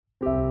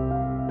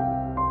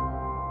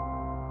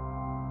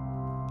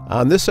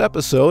On this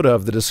episode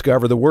of the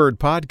Discover the Word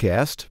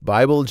podcast,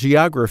 Bible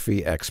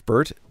geography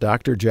expert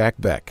Dr. Jack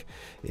Beck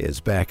is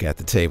back at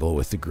the table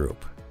with the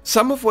group.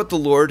 Some of what the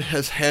Lord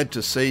has had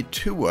to say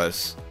to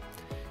us,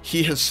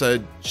 He has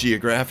said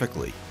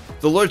geographically.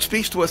 The Lord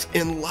speaks to us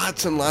in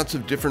lots and lots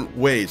of different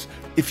ways.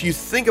 If you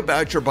think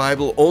about your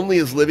Bible only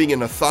as living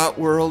in a thought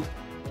world,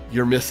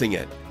 you're missing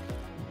it.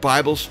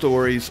 Bible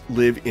stories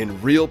live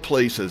in real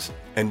places,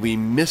 and we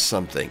miss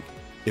something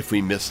if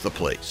we miss the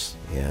place.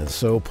 And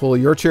so pull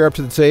your chair up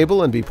to the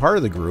table and be part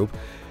of the group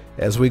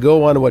as we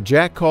go on what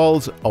Jack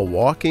calls a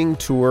walking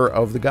tour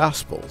of the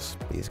Gospels.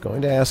 He's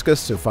going to ask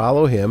us to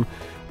follow him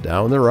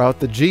down the route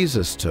that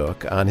Jesus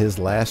took on his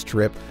last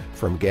trip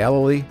from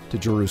Galilee to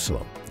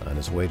Jerusalem on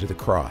his way to the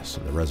cross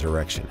and the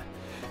resurrection.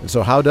 And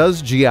so how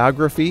does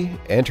geography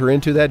enter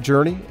into that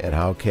journey, and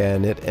how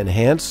can it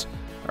enhance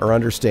our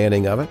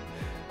understanding of it?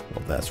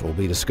 Well, that's what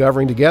we'll be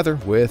discovering together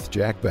with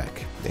Jack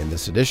Beck in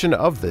this edition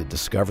of the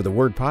Discover the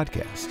Word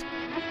podcast.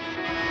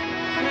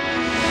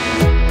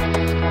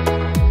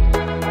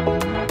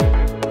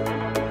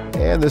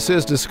 And this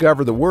is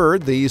Discover the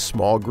Word, the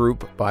small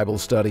group Bible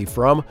study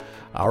from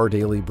Our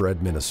Daily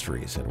Bread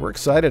Ministries. And we're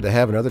excited to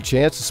have another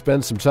chance to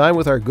spend some time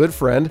with our good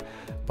friend,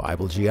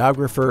 Bible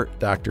geographer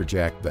Dr.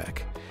 Jack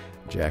Beck.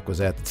 Jack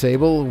was at the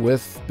table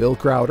with Bill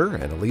Crowder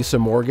and Elisa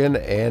Morgan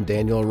and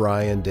Daniel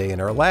Ryan Day in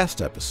our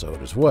last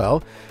episode as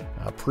well,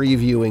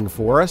 previewing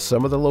for us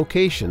some of the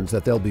locations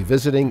that they'll be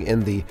visiting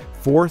in the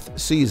fourth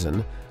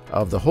season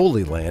of the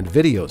Holy Land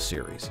video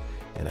series.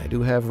 And I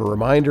do have a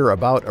reminder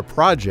about a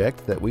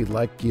project that we'd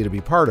like you to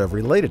be part of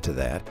related to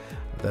that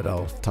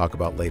I'll talk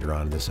about later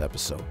on in this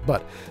episode.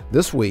 But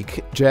this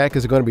week, Jack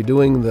is going to be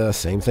doing the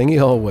same thing he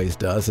always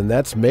does, and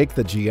that's make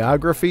the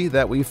geography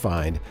that we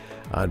find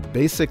on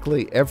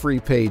basically every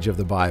page of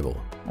the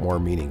Bible more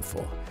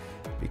meaningful.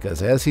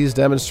 Because as he's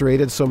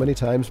demonstrated so many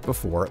times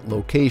before,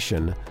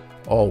 location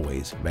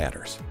always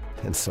matters.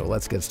 And so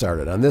let's get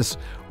started on this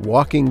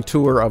walking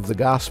tour of the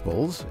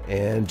Gospels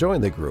and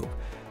join the group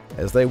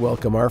as they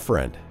welcome our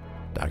friend,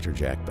 Dr.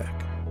 Jack Beck.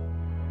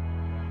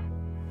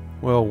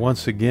 Well,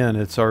 once again,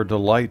 it's our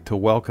delight to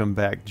welcome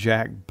back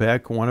Jack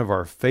Beck, one of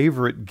our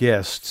favorite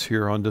guests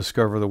here on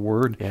Discover the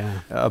Word,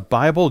 a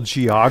Bible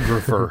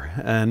geographer.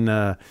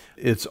 And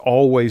it's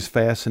always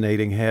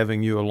fascinating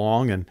having you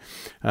along.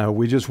 And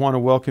we just want to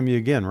welcome you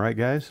again, right,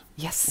 guys?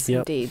 Yes, Yep.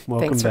 indeed.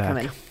 Welcome Thanks for back.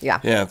 coming.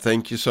 Yeah. Yeah,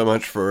 thank you so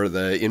much for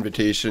the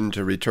invitation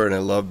to return. I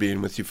love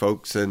being with you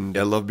folks, and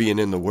I love being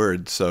in the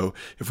Word. So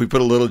if we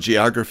put a little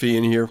geography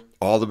in here,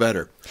 all the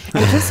better.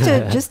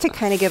 And just to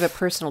kind of give a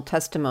personal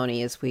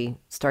testimony as we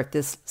start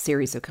this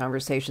series of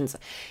conversations,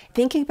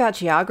 thinking about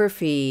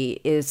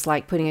geography is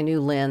like putting a new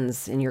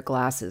lens in your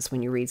glasses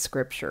when you read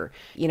Scripture.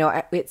 You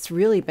know, it's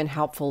really been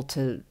helpful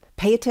to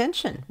pay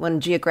attention when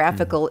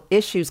geographical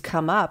issues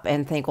come up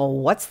and think, well,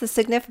 what's the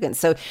significance?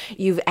 So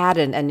you've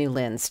added a new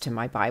lens to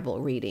my Bible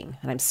reading,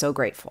 and I'm so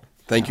grateful.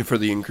 Thank you for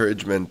the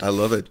encouragement. I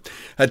love it.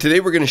 Today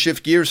we're going to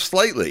shift gears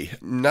slightly,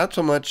 not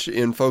so much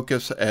in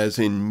focus as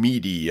in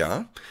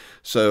media.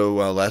 So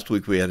last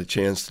week we had a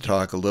chance to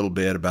talk a little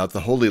bit about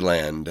the Holy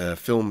Land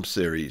film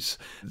series.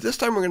 This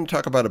time we're going to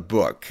talk about a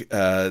book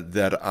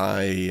that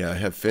I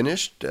have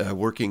finished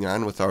working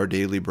on with Our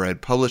Daily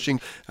Bread Publishing.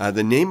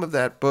 The name of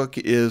that book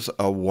is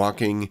A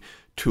Walking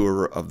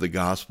Tour of the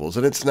Gospels.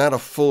 And it's not a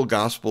full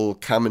gospel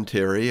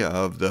commentary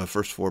of the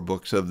first four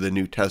books of the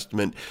New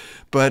Testament,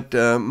 but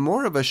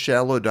more of a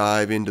shallow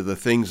dive into the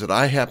things that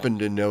I happen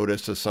to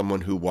notice as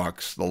someone who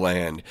walks the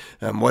land.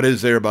 What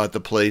is there about the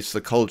place,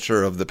 the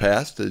culture of the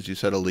past, as you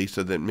said,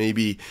 Elisa, that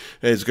maybe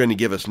is going to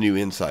give us new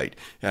insight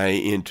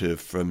into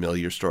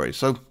familiar stories.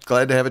 So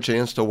glad to have a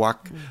chance to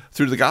walk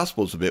through the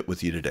Gospels a bit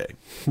with you today.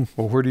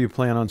 Well, where do you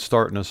plan on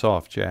starting us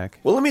off, Jack?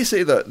 Well, let me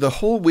say the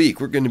whole week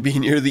we're going to be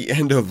near the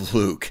end of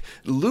Luke.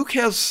 Luke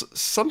has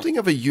something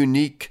of a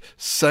unique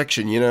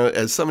section. You know,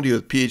 as somebody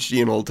with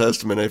PhD in Old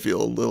Testament, I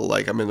feel a little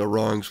like I'm in the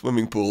wrong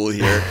swimming pool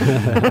here.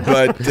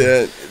 But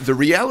the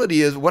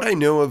reality is, what I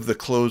know of the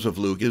close of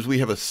Luke is we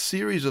have a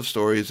series of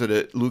stories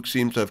that Luke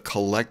seems to have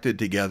collected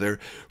together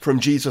from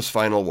Jesus'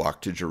 final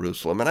walk to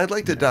Jerusalem. And I'd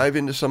like to dive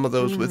into some of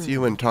those with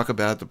you and talk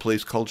about the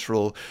place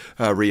cultural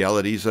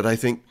realities that I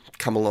think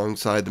come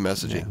alongside the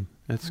messaging. Yeah.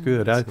 That's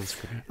good.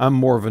 I'm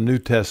more of a New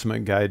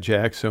Testament guy,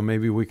 Jack, so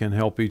maybe we can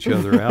help each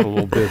other out a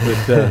little bit.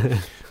 But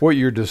what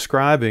you're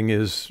describing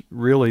is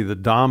really the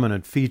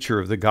dominant feature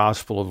of the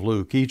Gospel of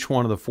Luke. Each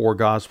one of the four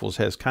Gospels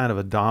has kind of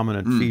a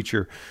dominant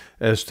feature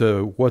as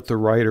to what the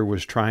writer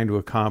was trying to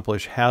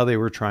accomplish, how they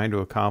were trying to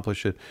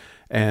accomplish it,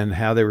 and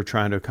how they were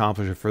trying to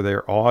accomplish it for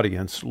their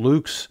audience.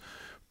 Luke's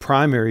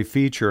primary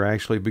feature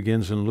actually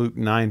begins in Luke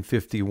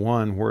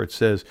 9:51, where it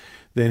says,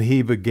 "Then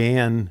he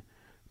began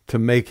to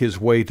make his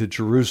way to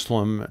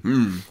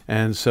Jerusalem."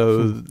 And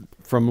so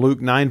from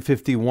Luke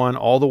 9:51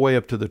 all the way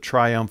up to the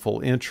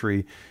triumphal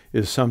entry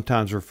is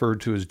sometimes referred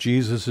to as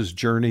Jesus'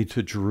 journey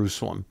to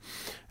Jerusalem.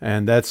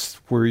 And that's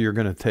where you're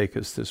going to take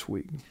us this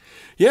week.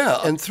 Yeah,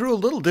 and through a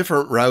little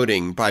different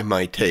routing by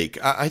my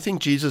take. I think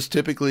Jesus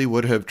typically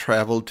would have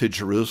traveled to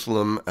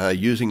Jerusalem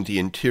using the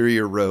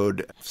interior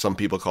road. Some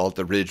people call it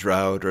the Ridge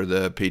Route or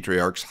the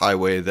Patriarch's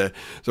Highway, the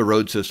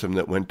road system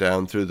that went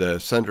down through the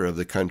center of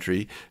the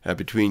country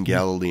between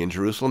Galilee and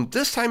Jerusalem.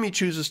 This time he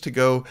chooses to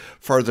go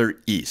farther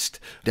east,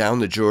 down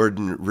the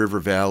Jordan River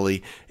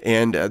Valley.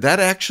 And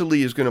that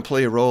actually is going to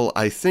play a role,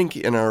 I think,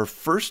 in our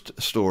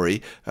first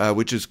story,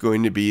 which is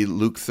going to be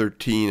Luke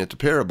 13. It's a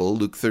parable,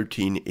 Luke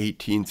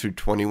 13:18 through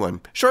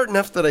 21. Short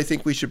enough that I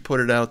think we should put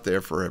it out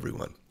there for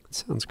everyone.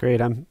 Sounds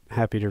great. I'm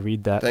happy to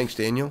read that. Thanks,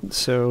 Daniel.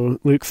 So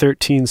Luke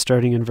 13,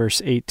 starting in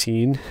verse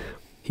 18,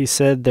 he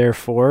said,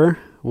 "Therefore,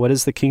 what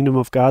is the kingdom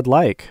of God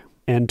like?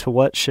 And to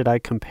what should I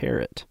compare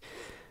it?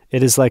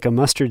 It is like a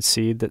mustard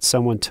seed that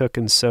someone took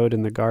and sowed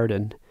in the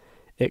garden.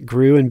 It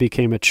grew and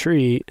became a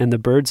tree, and the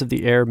birds of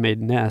the air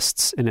made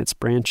nests in its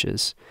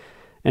branches."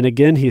 And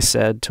again he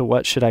said, "To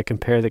what should I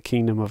compare the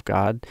kingdom of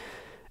God?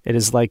 It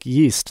is like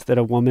yeast that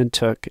a woman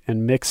took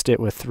and mixed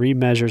it with 3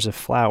 measures of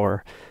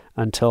flour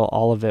until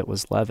all of it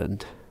was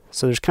leavened."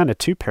 So there's kind of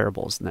 2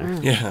 parables in there.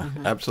 Yeah,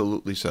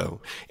 absolutely so.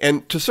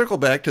 And to circle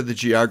back to the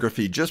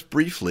geography just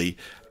briefly,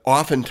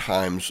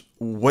 oftentimes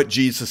what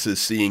Jesus is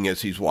seeing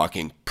as he's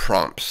walking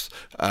prompts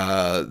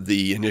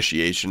the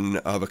initiation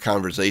of a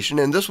conversation.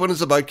 And this one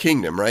is about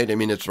kingdom, right? I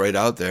mean, it's right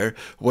out there.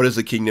 What is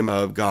the kingdom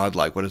of God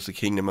like? What is the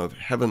kingdom of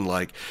heaven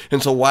like?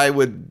 And so why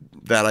would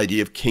that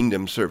idea of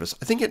kingdom service?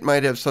 I think it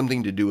might have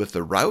something to do with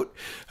the route.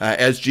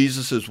 As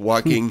Jesus is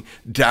walking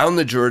down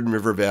the Jordan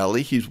River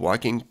Valley, he's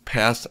walking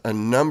past a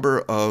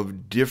number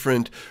of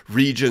different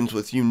regions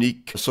with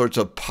unique sorts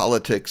of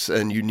politics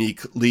and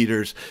unique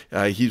leaders.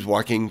 He's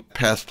walking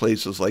past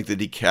places like the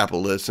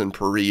Decapolis and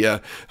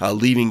Perea,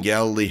 leaving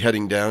Galilee,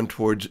 heading down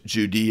towards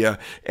Judea.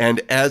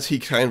 And as he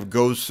kind of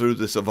goes through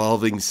this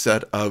evolving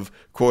set of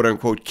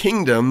quote-unquote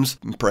kingdoms,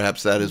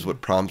 perhaps that is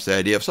what prompts the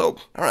idea of, so,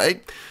 all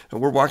right,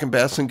 we're walking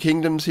past some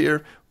kingdoms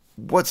here.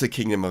 What's the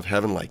kingdom of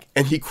heaven like?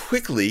 And he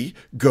quickly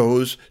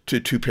goes to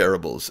 2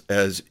 parables,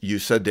 as you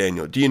said,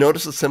 Daniel. Do you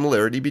notice a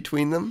similarity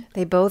between them?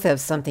 They both have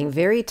something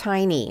very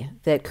tiny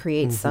that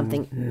creates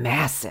something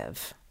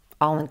massive,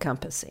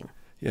 all-encompassing.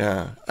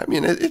 Yeah, I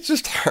mean, it's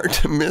just hard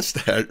to miss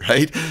that,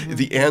 right? Mm-hmm.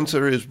 The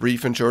answer is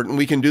brief and short, and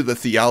we can do the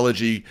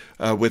theology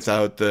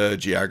without the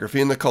geography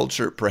and the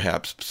culture,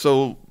 perhaps.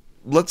 So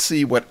let's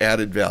see what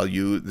added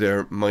value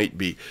there might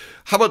be.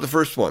 How about the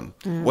first one?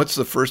 What's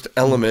the first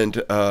element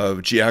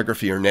of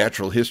geography or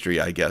natural history,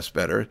 I guess,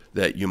 better,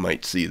 that you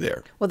might see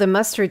there? Well, the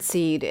mustard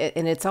seed,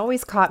 and it's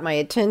always caught my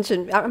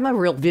attention. I'm a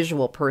real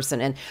visual person,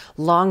 and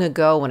long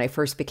ago when I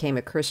first became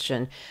a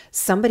Christian,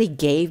 somebody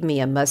gave me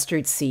a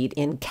mustard seed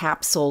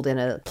encapsulated in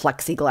a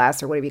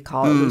plexiglass or whatever you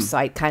call it,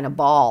 lucite kind of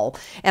ball.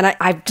 And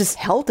I've just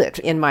held it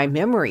in my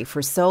memory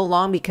for so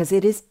long because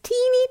it is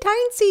teeny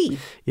tiny.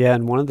 Yeah,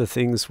 and one of the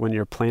things when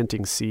you're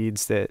planting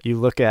seeds that you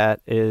look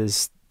at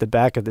is the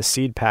back of the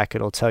seed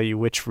packet will tell you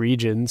which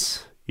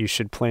regions you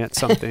should plant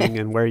something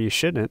and where you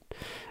shouldn't.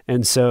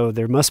 And so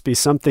there must be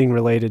something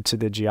related to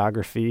the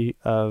geography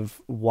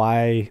of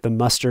why the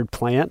mustard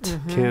plant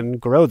can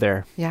grow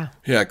there. Yeah.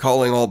 Yeah,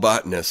 calling all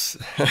botanists,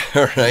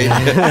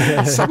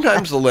 right?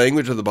 Sometimes the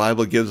language of the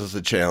Bible gives us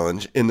a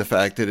challenge in the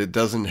fact that it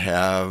doesn't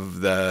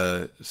have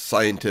the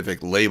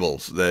scientific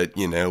labels that,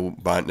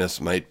 botanists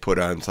might put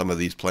on some of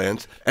these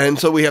plants. And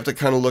so we have to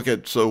kind of look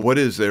at, so what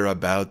is there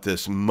about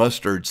this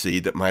mustard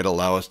seed that might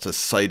allow us to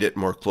cite it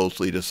more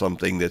closely to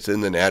something that's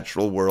in the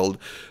natural world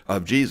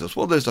of Jesus?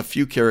 Well, there's a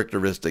few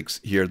characteristics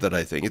here that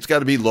I think. It's got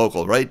to be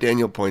local, right?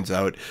 Daniel points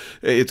out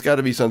it's got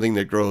to be something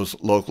that grows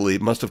locally.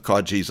 It must have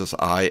caught Jesus'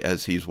 eye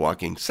as he's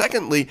walking.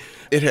 Secondly,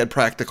 it had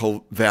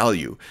practical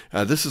value.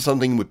 This is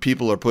something that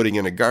people are putting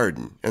in a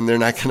garden, and they're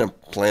not going to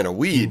plant a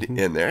weed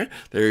in there.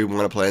 They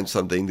want to plant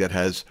something that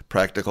has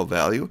practical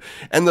value.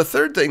 And the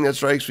third thing that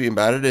strikes me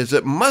about it is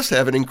it must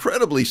have an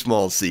incredibly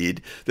small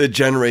seed that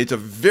generates a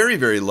very,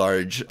 very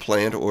large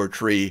plant or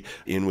tree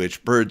in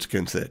which birds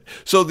can sit.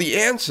 So the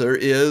answer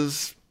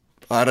is,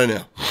 I don't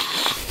know.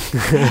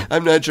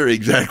 I'm not sure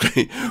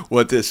exactly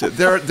what this is.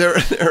 There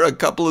are a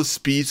couple of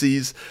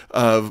species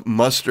of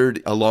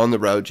mustard along the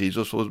route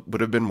Jesus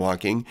would have been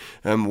walking.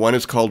 One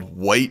is called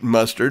white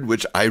mustard,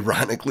 which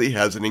ironically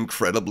has an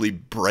incredibly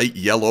bright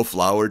yellow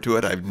flower to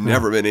it. I've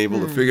never been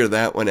able to figure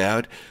that one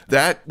out.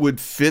 That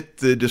would fit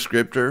the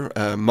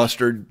descriptor.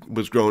 Mustard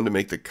was grown to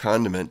make the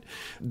condiment.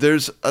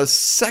 There's a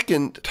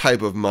second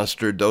type of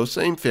mustard, though,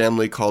 same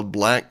family, called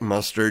black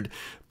mustard.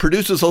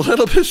 Produces a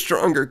little bit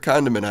stronger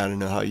condiment. I don't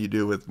know how you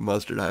do with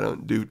mustard. I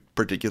don't do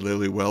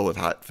particularly well with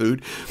hot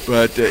food.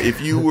 But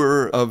if you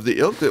were of the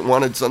ilk that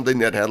wanted something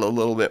that had a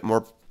little bit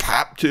more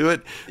pop to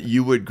it,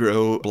 you would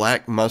grow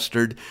black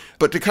mustard.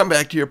 But to come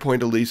back to your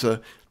point,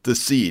 Elisa, the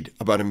seed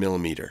about 1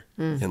 millimeter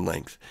in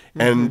length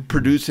and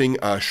producing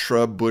a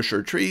shrub, bush,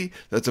 or tree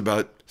that's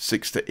about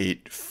 6 to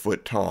 8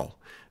 foot tall.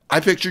 I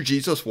picture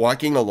Jesus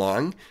walking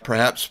along,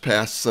 perhaps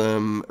past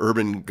some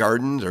urban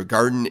gardens or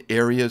garden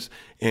areas,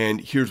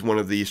 and here's one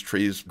of these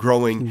trees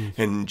growing,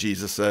 and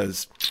Jesus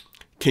says,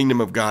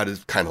 kingdom of God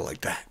is kind of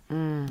like that.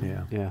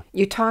 Yeah.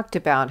 You talked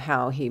about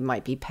how he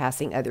might be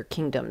passing other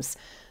kingdoms,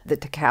 the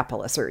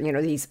Decapolis, or,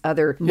 these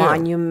other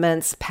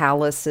monuments,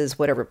 palaces,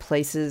 whatever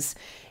places.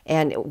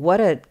 And what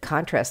a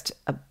contrast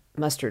a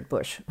mustard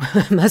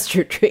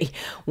tree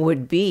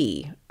would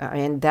be.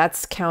 And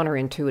that's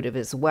counterintuitive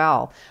as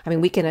well. I mean,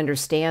 we can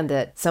understand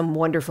that some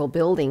wonderful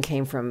building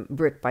came from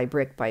brick by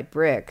brick by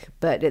brick,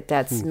 but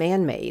that's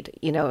man-made,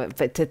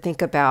 but to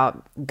think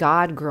about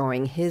God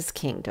growing his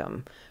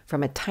kingdom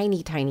from a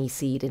tiny, tiny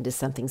seed into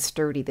something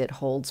sturdy that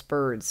holds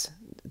birds,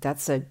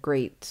 that's a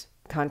great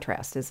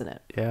contrast, isn't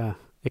it? Yeah.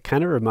 It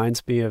kind of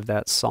reminds me of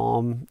that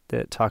psalm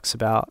that talks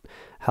about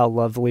how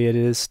lovely it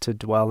is to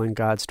dwell in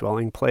God's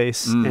dwelling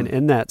place. And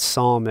in that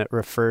psalm, it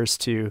refers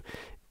to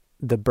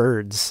the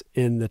birds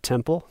in the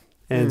temple.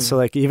 And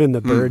so even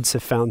the birds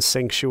have found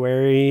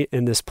sanctuary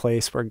in this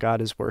place where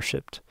God is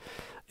worshiped.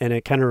 And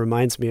it kind of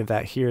reminds me of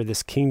that here,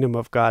 this kingdom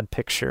of God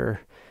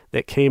picture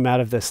that came out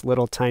of this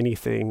little tiny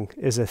thing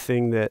is a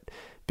thing that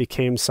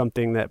became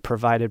something that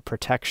provided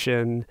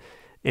protection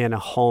and a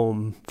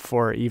home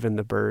for even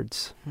the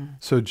birds.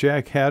 So,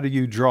 Jack, how do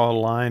you draw a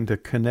line to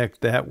connect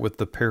that with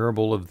the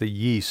parable of the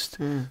yeast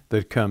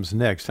that comes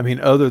next? I mean,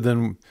 other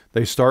than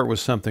they start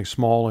with something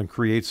small and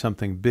create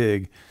something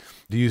big,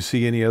 do you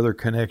see any other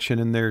connection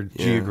in there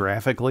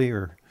geographically,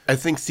 or? I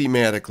think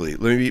thematically,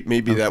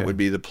 maybe that would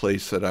be the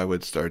place that I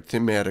would start.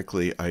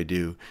 Thematically, I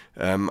do.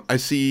 I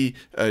see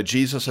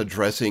Jesus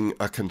addressing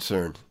a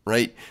concern,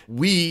 right?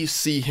 We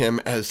see him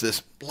as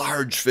this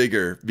large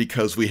figure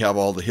because we have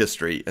all the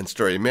history and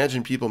story.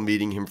 Imagine people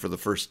meeting him for the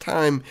first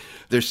time.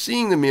 They're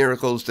seeing the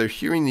miracles. They're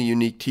hearing the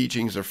unique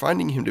teachings. They're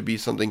finding him to be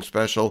something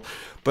special.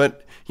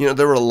 But,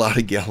 there were a lot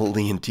of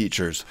Galilean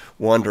teachers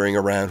wandering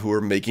around who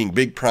were making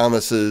big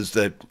promises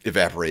that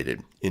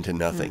evaporated into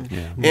nothing.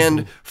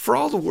 And for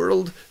all the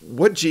world,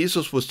 what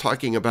Jesus was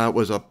talking about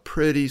was a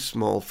pretty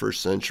small first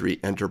century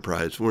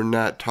enterprise. We're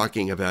not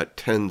talking about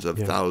tens of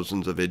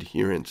thousands of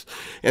adherents.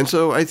 And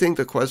so I think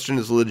the question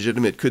is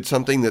legitimate. Could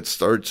something that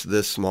starts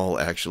this small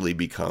actually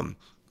become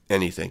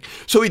anything?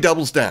 So he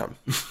doubles down,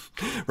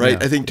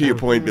 right? I think to your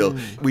point, Bill,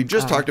 we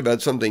just talked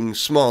about something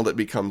small that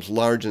becomes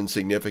large and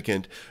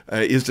significant.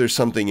 Is there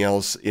something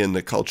else in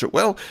the culture?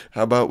 Well,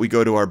 how about we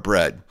go to our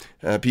bread?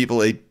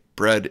 People ate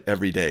bread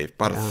every day.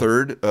 About a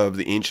third of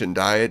the ancient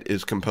diet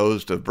is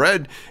composed of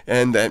bread,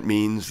 and that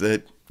means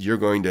that you're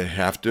going to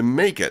have to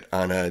make it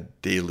on a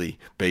daily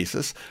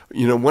basis.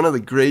 One of the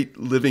great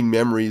living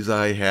memories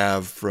I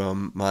have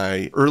from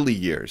my early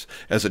years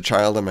as a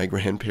child on my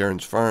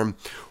grandparents' farm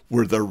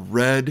were the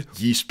red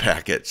yeast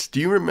packets. Do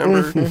you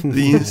remember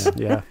these?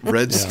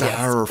 Red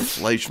Star or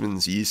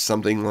Fleischmann's yeast,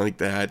 something like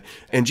that.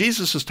 And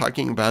Jesus is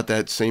talking about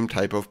that same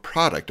type of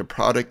product, a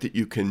product that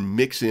you can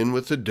mix in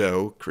with the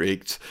dough,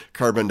 creates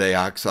carbon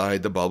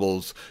dioxide, the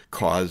bubbles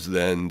cause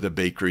then the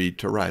bakery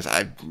to rise.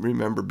 I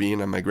remember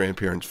being on my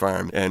grandparents'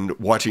 farm and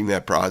watching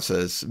that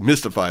process,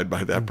 mystified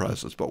by that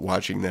process, but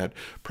watching that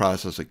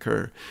process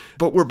occur.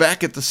 But we're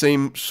back at the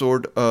same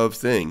sort of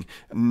thing,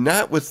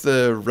 not with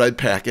the red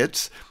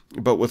packets,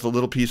 but with a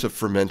little piece of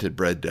fermented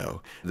bread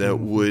dough that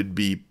would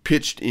be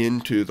pitched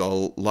into the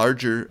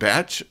larger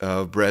batch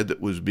of bread that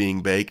was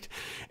being baked.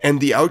 And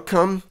the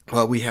outcome,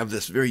 well, we have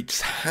this very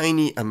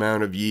tiny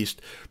amount of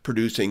yeast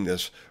producing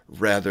this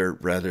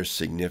rather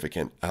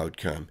significant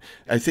outcome.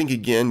 I think,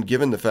 again,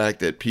 given the fact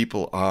that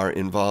people are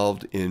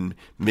involved in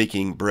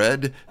making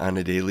bread on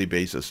a daily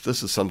basis,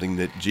 this is something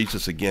that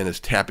Jesus, again, is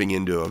tapping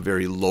into a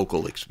very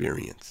local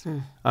experience.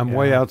 I'm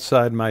way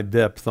outside my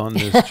depth on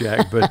this,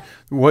 Jack, but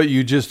what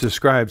you just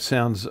described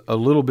sounds a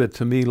little bit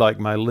to me like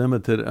my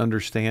limited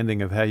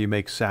understanding of how you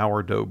make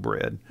sourdough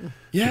bread.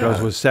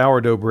 Because with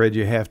sourdough bread,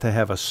 you have to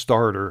have a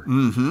starter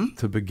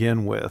to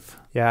begin with.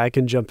 Yeah, I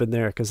can jump in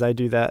there because I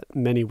do that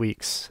many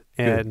weeks.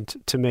 And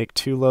to make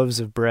 2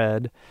 loaves of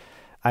bread,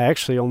 I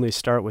actually only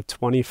start with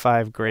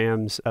 25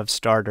 grams of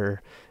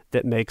starter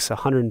that makes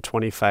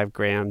 125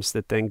 grams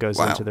that then goes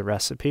into the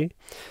recipe.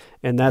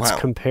 And that's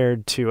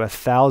compared to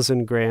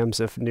 1,000 grams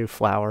of new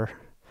flour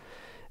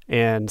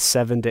and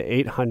 700 to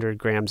 800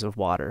 grams of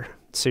water.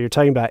 So you're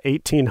talking about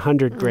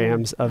 1,800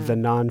 grams of the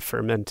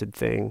non-fermented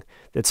thing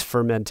that's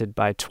fermented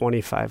by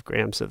 25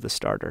 grams of the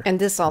starter. And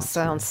this all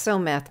sounds so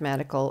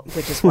mathematical,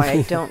 which is why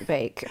I don't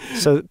bake.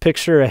 So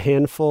picture a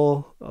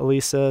handful,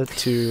 Elisa,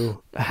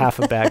 to half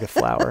a bag of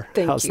flour.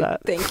 How's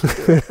that?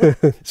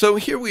 Thank you. So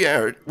here we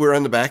are. We're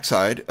on the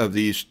backside of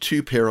these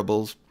 2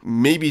 parables,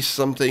 maybe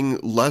something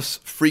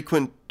less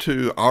frequent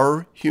to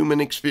our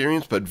human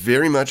experience, but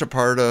very much a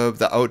part of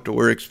the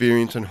outdoor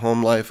experience and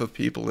home life of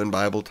people in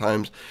Bible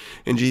times.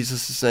 And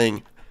Jesus is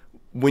saying,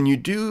 when you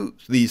do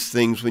these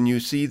things, when you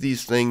see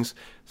these things,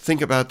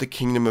 think about the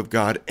kingdom of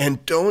God,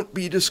 and don't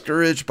be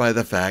discouraged by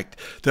the fact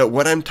that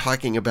what I'm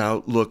talking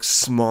about looks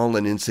small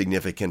and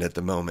insignificant at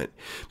the moment.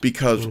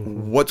 Because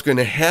what's going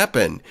to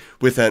happen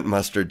with that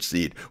mustard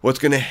seed, what's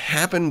going to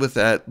happen with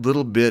that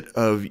little bit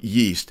of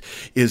yeast,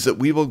 is that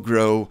we will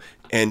grow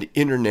an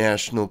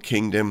international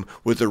kingdom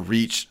with a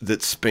reach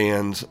that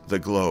spans the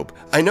globe.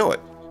 I know it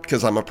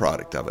because I'm a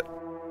product of it.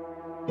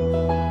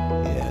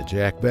 Yeah,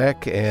 Jack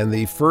Beck, and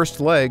the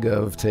first leg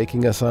of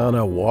taking us on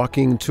a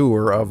walking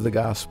tour of the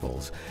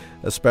Gospels,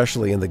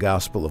 especially in the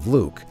Gospel of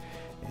Luke,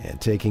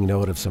 and taking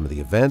note of some of the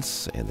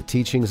events and the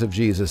teachings of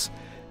Jesus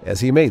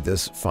as he made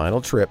this final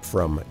trip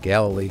from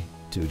Galilee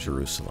to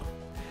Jerusalem.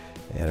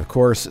 And of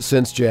course,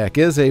 since Jack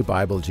is a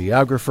Bible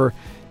geographer,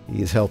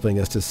 he's helping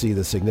us to see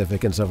the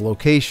significance of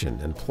location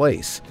and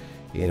place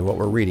in what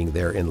we're reading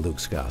there in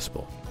Luke's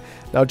Gospel.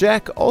 Now,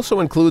 Jack also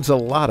includes a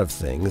lot of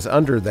things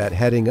under that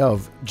heading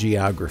of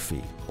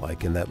geography,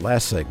 like in that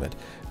last segment,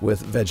 with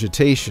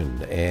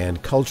vegetation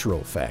and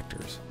cultural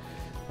factors.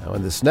 Now,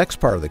 in this next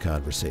part of the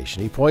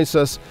conversation, he points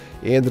us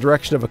in the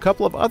direction of a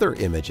couple of other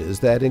images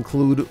that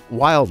include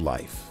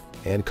wildlife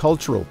and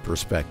cultural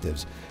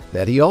perspectives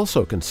that he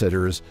also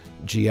considers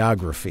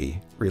geography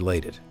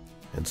related.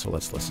 And so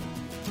let's listen.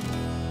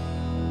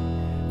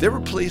 There were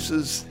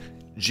places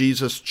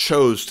Jesus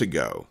chose to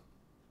go,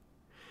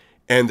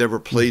 and there were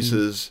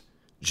places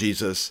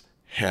Jesus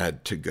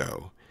had to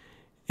go.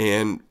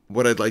 And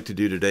what I'd like to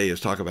do today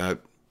is talk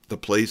about the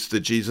place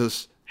that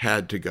Jesus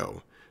had to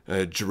go,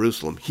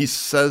 Jerusalem. He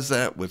says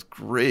that with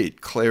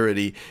great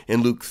clarity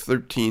in Luke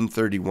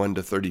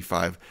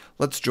 13:31-35.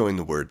 Let's join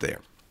the word there.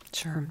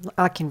 Sure,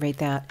 I can read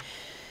that.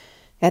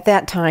 At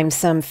that time,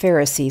 some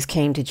Pharisees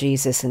came to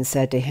Jesus and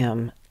said to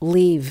him,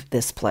 "Leave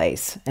this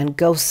place and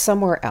go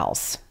somewhere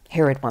else.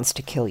 Herod wants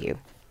to kill you."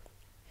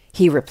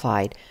 He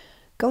replied,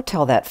 "Go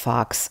tell that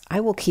fox, I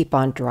will keep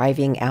on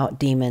driving out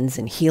demons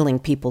and healing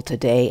people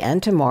today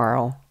and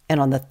tomorrow, and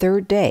on the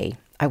third day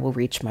I will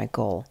reach my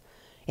goal.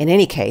 In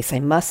any case, I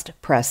must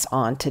press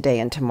on today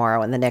and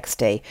tomorrow and the next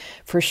day,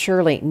 for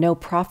surely no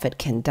prophet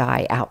can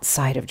die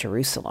outside of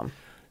Jerusalem."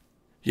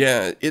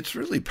 Yeah, it's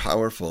really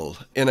powerful.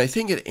 And I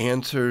think it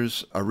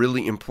answers a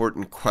really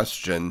important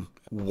question.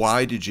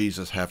 Why did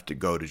Jesus have to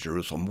go to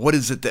Jerusalem? What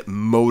is it that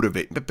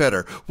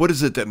what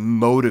is it that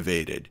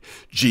motivated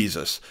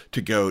Jesus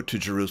to go to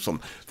Jerusalem?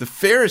 The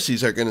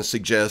Pharisees are going to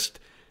suggest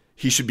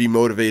he should be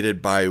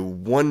motivated by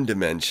one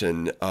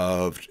dimension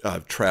of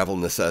travel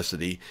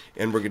necessity,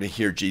 and we're going to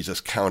hear Jesus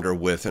counter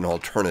with an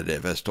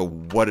alternative as to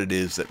what it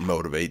is that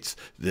motivates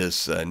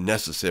this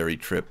necessary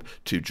trip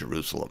to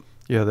Jerusalem.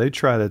 Yeah, they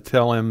try to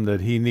tell him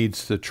that he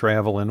needs to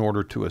travel in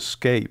order to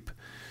escape,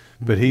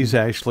 but he's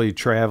actually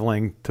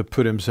traveling to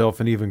put himself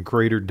in even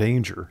greater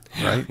danger,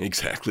 right?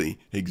 Exactly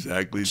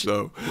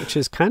so. Which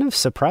is kind of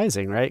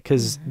surprising, right?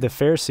 Because the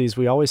Pharisees,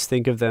 we always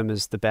think of them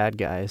as the bad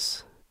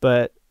guys,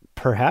 but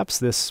perhaps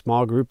this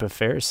small group of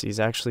Pharisees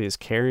actually is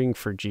caring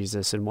for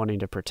Jesus and wanting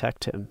to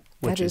protect him,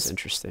 which is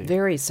interesting.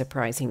 Very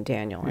surprising,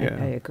 Daniel. Yeah.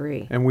 I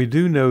agree. And we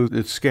do know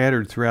it's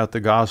scattered throughout the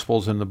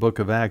Gospels and the book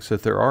of Acts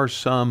that there are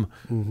some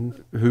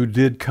who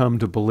did come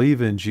to believe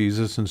in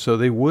Jesus, and so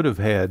they would have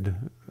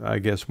had, I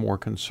guess, more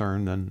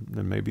concern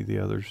than maybe the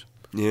others.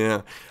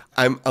 Yeah,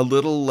 I'm a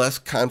little less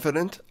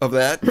confident of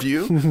that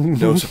view.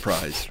 No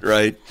surprise,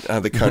 right?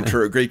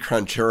 The great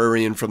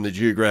contrarian from the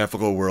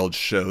geographical world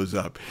shows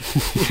up.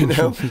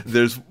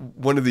 There's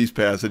one of these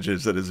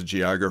passages that as a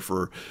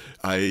geographer,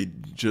 I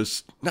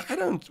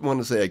don't want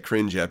to say I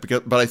cringe at,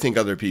 but I think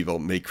other people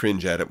may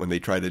cringe at it when they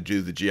try to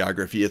do the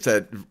geography. It's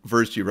that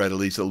verse you read,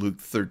 Elisa, Luke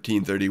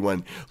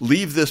 13:31.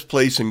 Leave this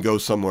place and go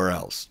somewhere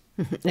else.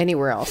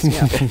 Anywhere else,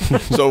 yeah.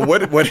 So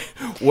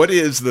what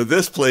is the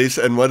this place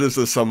and what is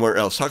the somewhere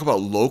else? Talk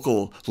about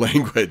local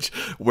language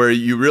where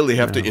you really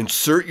have to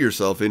insert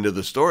yourself into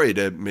the story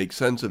to make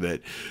sense of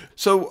it.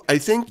 So I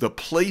think the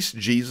place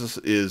Jesus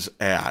is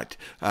at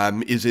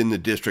is in the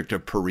district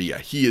of Perea.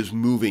 He is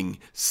moving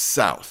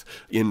south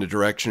in the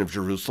direction of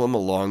Jerusalem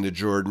along the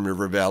Jordan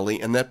River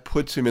Valley, and that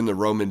puts him in the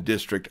Roman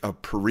district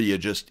of Perea,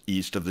 just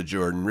east of the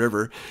Jordan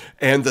River.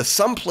 And the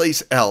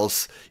someplace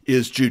else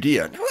is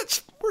Judea. Now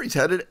that's where he's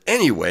headed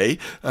anyway,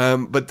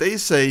 but they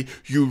say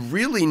you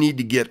really need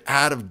to get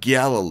out of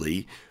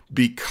Galilee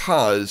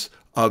because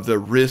of the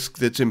risk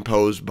that's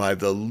imposed by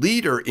the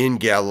leader in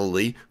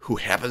Galilee, who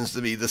happens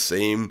to be the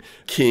same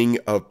king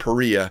of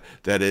Perea,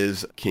 that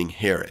is King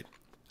Herod.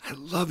 I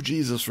love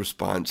Jesus'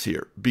 response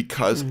here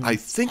because I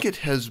think it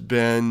has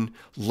been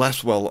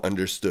less well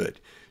understood.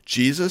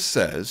 Jesus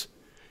says,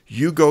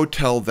 "You go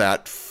tell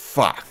that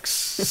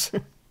fox,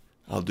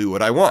 I'll do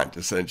what I want,"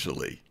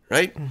 essentially.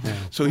 Right?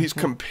 So he's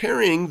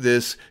comparing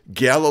this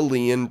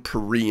Galilean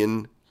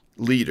Perean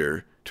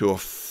leader to a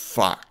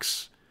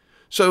fox.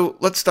 So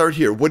let's start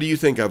here. What do you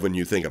think of when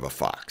you think of a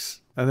fox?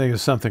 I think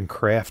it's something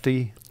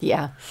crafty,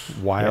 Yeah.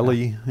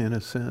 wily in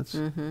a sense.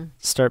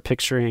 Start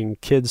picturing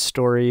kids'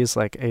 stories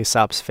like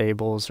Aesop's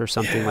Fables or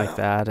something like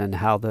that, and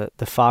how the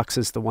fox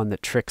is the one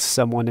that tricks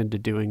someone into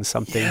doing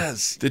something.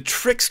 Yes, the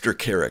trickster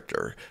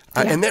character.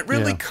 And that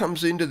really Yeah.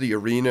 comes into the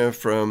arena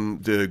from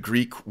the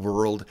Greek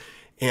world.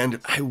 And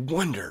I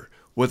wonder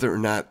whether or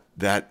not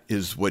that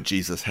is what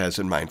Jesus has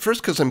in mind.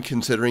 First, because I'm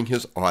considering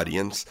his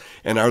audience,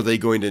 and are they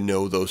going to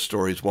know those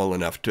stories well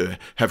enough to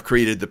have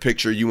created the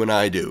picture you and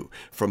I do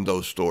from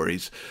those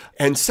stories?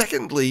 And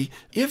secondly,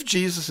 if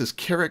Jesus is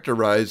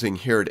characterizing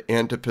Herod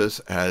Antipas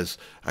as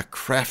a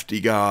crafty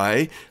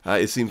guy,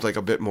 it seems like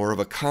a bit more of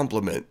a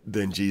compliment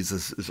than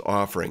Jesus is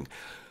offering.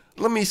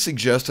 Let me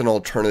suggest an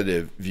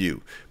alternative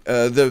view.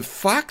 The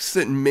fox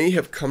that may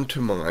have come to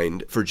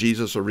mind for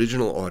Jesus'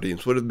 original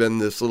audience would have been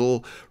this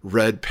little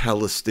red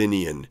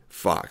Palestinian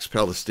fox,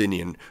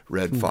 Palestinian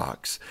red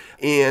fox.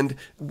 And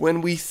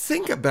when we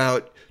think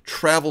about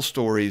travel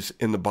stories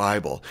in the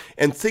Bible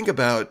and think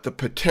about the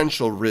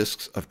potential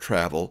risks of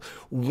travel,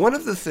 one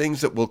of the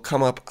things that will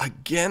come up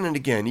again and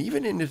again,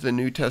 even into the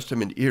New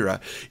Testament era,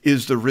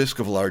 is the risk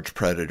of large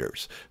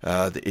predators.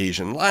 The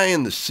Asian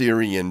lion, the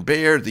Syrian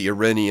bear, the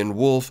Iranian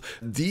wolf.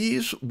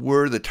 These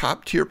were the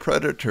top-tier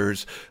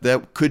predators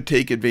that could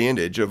take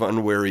advantage of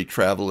unwary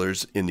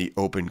travelers in the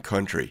open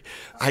country.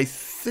 I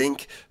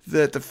think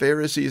that the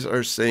Pharisees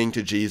are saying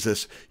to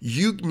Jesus,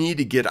 you need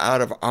to get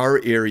out of our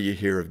area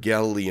here of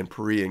Galilee and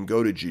Perea and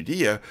go to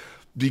Judea,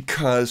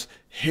 because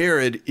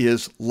Herod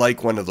is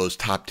like one of those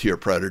top-tier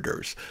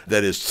predators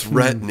that is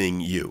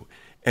threatening you.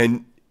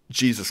 And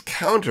Jesus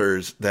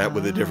counters that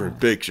with a different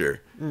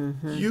picture.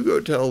 You go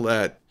tell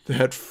that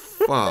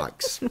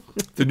fox,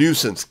 the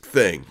nuisance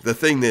thing, the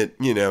thing that,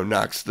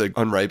 knocks the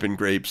unripened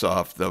grapes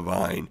off the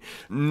vine,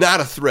 not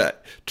a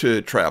threat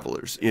to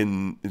travelers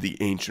in the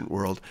ancient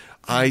world.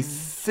 I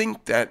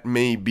think that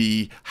may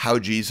be how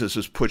Jesus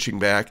is pushing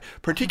back,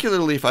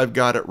 particularly if I've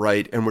got it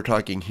right, and we're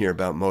talking here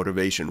about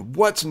motivation.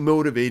 What's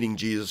motivating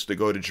Jesus to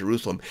go to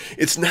Jerusalem?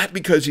 It's not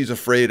because he's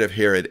afraid of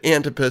Herod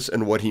Antipas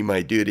and what he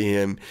might do to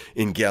him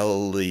in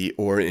Galilee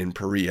or in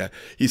Perea.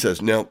 He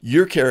says, no,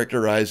 you're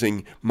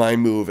characterizing my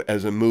move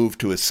as a move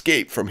to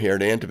escape from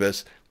Herod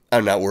Antipas.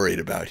 I'm not worried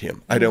about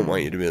him. I don't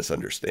want you to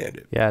misunderstand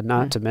it. Yeah,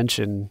 not to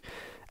mention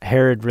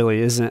Herod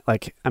really isn't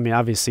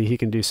obviously he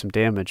can do some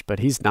damage, but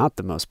he's not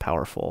the most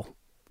powerful,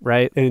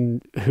 right?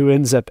 And who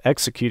ends up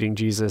executing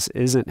Jesus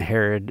isn't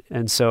Herod.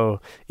 And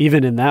so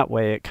even in that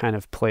way, it kind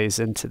of plays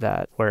into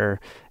that, where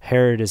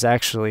Herod is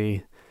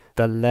actually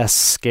the less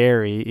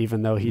scary,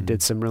 even though he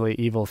did some really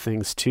evil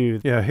things too.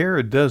 Yeah,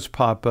 Herod does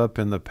pop up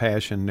in the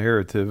Passion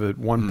narrative at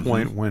one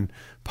point when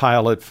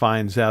Pilate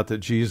finds out that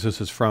Jesus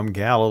is from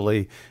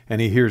Galilee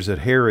and he hears that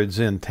Herod's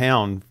in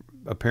town,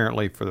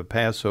 apparently for the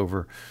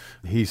Passover.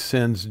 He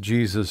sends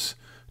Jesus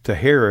to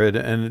Herod,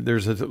 and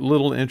there's a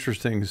little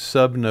interesting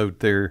subnote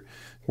there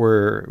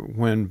where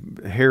when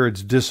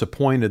Herod's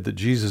disappointed that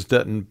Jesus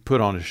doesn't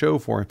put on a show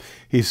for him,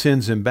 he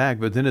sends him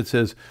back. But then it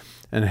says,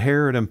 and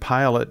Herod and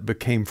Pilate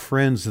became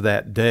friends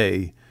that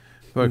day,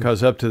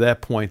 because up to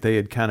that point they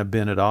had kind of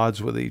been at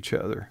odds with each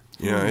other.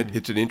 Yeah,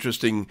 it's an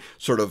interesting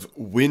sort of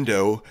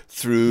window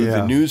through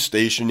the news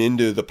station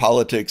into the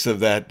politics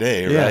of that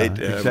day, right?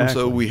 Exactly.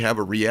 So we have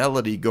a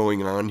reality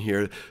going on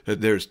here,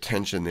 that there's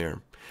tension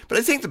there. But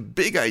I think the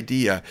big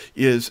idea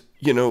is,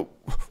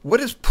 what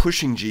is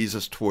pushing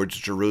Jesus towards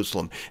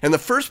Jerusalem? And the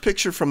first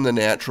picture from the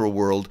natural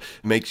world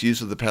makes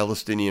use of the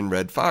Palestinian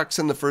red fox.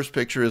 And the first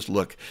picture is,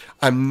 look,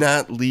 I'm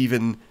not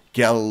leaving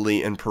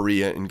Galilee and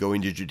Perea and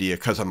going to Judea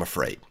because I'm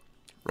afraid,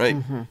 right?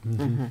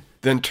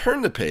 Then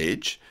turn the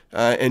page,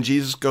 and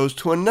Jesus goes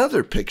to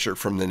another picture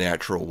from the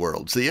natural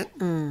world. See it?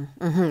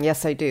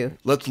 Yes, I do.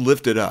 Let's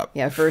lift it up.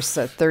 Yeah, verse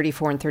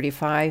 34 and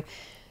 35.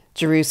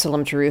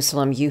 Jerusalem,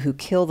 Jerusalem, you who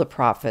kill the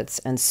prophets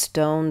and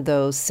stone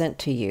those sent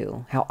to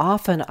you, how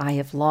often I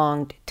have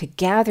longed to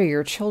gather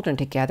your children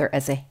together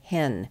as a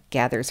hen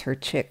gathers her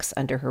chicks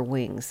under her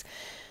wings,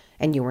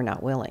 and you were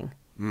not willing.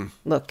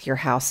 Look, your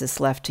house is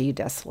left to you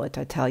desolate.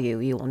 I tell you,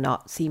 you will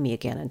not see me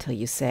again until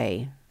you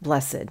say,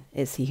 blessed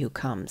is he who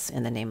comes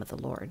in the name of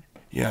the Lord.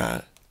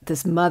 Yeah.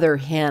 This mother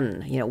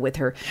hen, with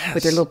her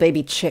little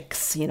baby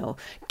chicks,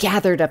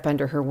 gathered up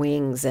under her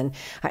wings. And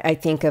I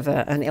think of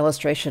an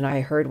illustration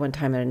I heard one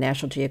time in a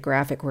National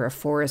Geographic where a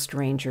forest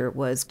ranger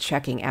was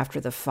checking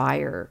after the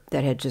fire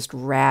that had just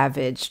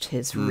ravaged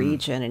his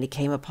region, and he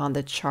came upon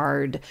the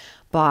charred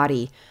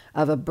body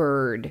of a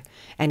bird,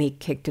 and he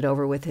kicked it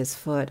over with his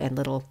foot, and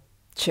little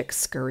chicks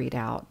scurried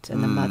out,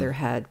 and the mother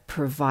had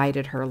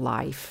provided her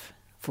life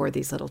for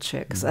these little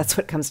chicks. That's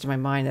what comes to my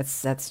mind.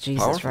 That's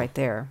Jesus Powerful. right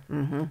there.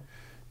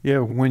 Yeah,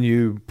 when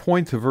you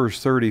point to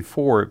verse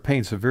 34, it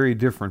paints a very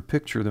different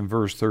picture than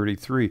verse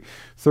 33.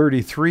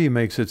 33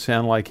 makes it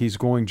sound like he's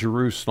going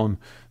Jerusalem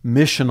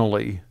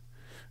missionally,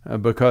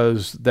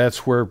 because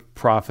that's where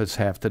prophets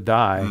have to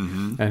die,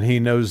 and he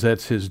knows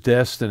that's his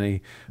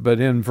destiny. But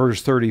in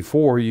verse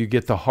 34, you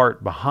get the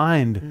heart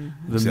behind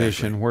the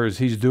mission, whereas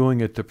he's doing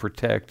it to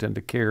protect and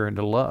to care and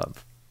to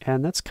love.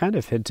 And that's kind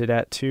of hinted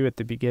at, too, at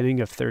the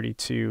beginning of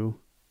 32,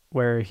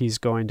 where he's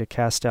going to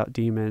cast out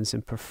demons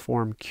and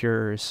perform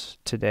cures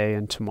today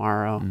and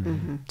tomorrow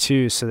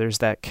too. So there's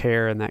that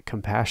care and that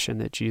compassion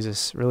that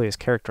Jesus really has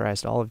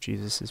characterized all of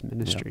Jesus's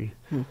ministry.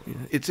 Yeah.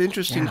 It's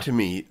interesting to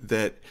me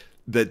that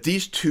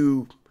these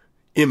two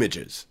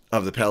images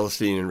of the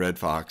Palestinian red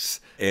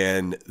fox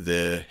and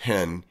the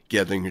hen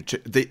gathering her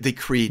they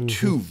create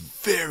two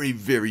very,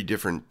 very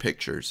different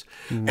pictures.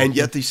 And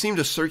yet they seem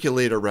to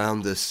circulate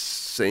around this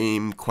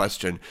same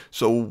question.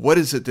 So what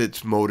is it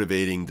that's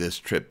motivating this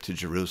trip to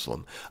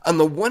Jerusalem? On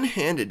the one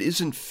hand, it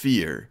isn't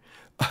fear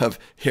of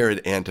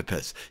Herod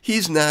Antipas.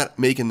 He's not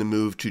making the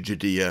move to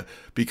Judea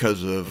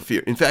because of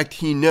fear. In fact,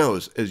 he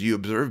knows, as you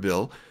observe,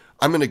 Bill,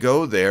 I'm going to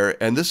go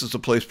there, and this is the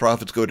place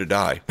prophets go to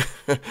die.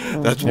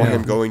 That's why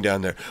I'm going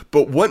down there.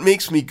 But what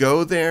makes me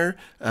go there?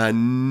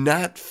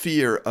 Not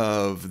fear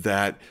of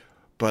that,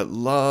 but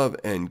love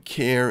and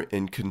care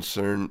and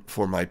concern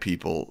for my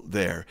people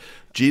there.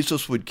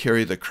 Jesus would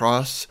carry the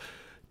cross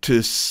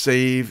to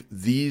save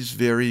these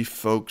very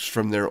folks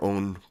from their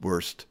own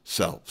worst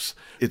selves.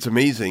 It's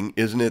amazing,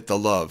 isn't it, the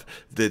love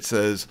that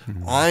says,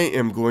 I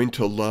am going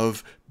to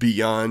love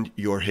beyond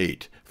your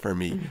hate for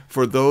me.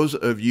 For those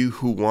of you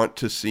who want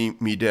to see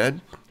me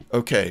dead,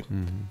 okay,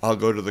 I'll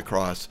go to the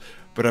cross.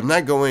 But I'm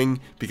not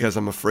going because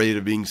I'm afraid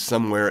of being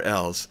somewhere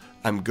else.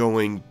 I'm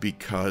going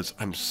because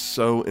I'm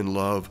so in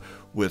love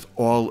with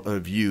all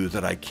of you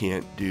that I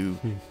can't do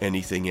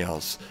anything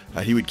else.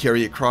 He would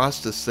carry a cross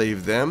to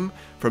save them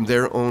from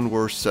their own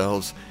worst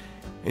selves,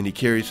 and he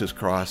carries his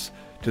cross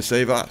to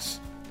save us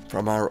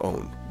from our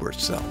own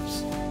worst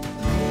selves.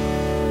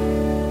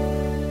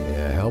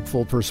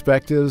 Helpful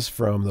perspectives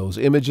from those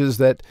images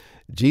that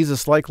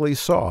Jesus likely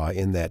saw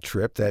in that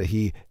trip that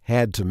he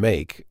had to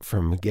make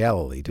from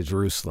Galilee to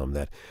Jerusalem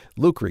that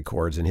Luke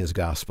records in his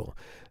gospel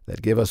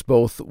that give us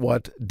both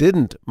what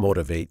didn't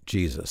motivate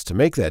Jesus to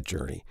make that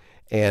journey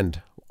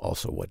and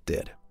also what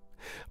did.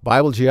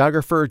 Bible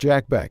geographer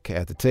Jack Beck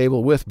at the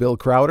table with Bill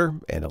Crowder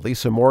and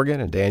Elisa Morgan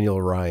and Daniel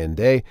Ryan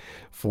Day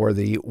for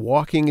the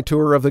walking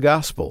tour of the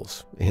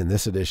Gospels in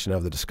this edition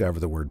of the Discover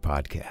the Word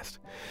podcast.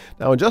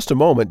 Now, in just a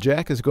moment,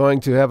 Jack is going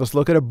to have us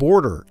look at a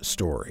border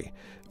story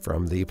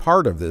from the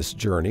part of this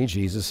journey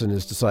Jesus and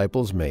his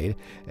disciples made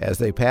as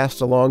they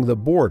passed along the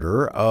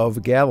border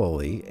of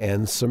Galilee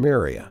and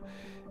Samaria.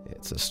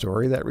 It's a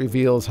story that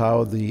reveals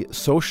how the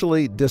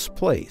socially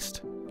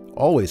displaced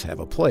always have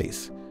a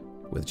place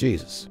with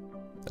Jesus.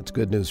 That's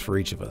good news for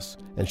each of us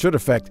and should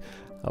affect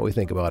how we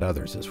think about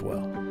others as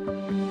well.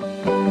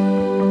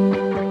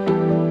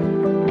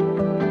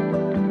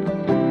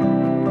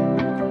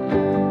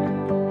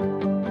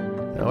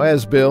 Now,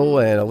 as Bill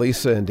and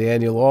Elisa and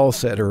Daniel all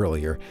said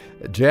earlier,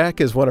 Jack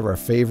is one of our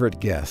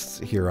favorite guests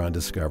here on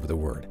Discover the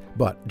Word.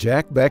 But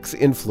Jack Beck's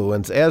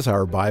influence as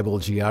our Bible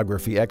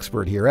geography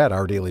expert here at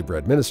Our Daily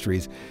Bread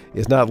Ministries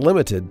is not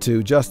limited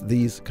to just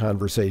these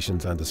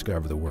conversations on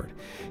Discover the Word.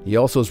 He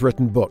also has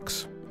written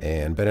books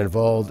and been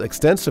involved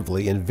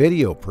extensively in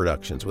video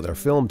productions with our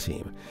film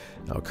team.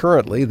 Now,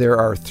 currently, there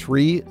are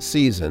 3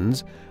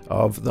 seasons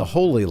of The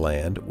Holy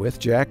Land with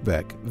Jack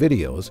Beck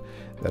videos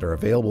that are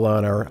available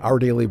on our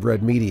Daily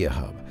Bread Media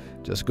Hub.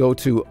 Just go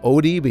to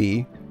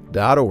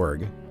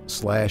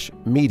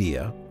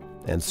odb.org/media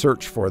and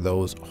search for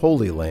those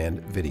Holy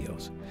Land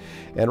videos.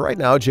 And right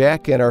now,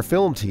 Jack and our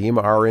film team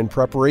are in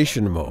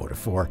preparation mode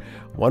for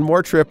one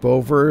more trip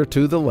over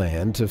to the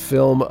land to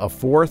film a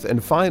 4th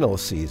and final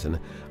season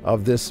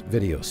of this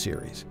video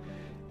series.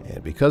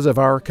 And because of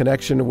our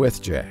connection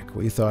with Jack,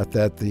 we thought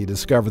that the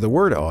Discover the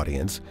Word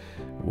audience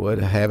would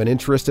have an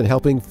interest in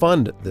helping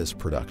fund this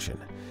production.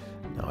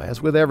 Now, as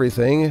with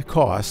everything,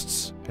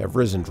 costs have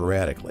risen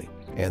dramatically,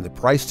 and the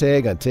price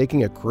tag on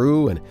taking a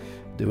crew and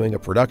doing a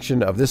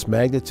production of this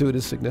magnitude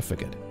is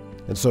significant.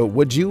 And so,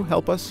 would you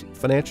help us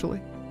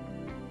financially?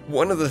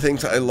 One of the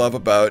things I love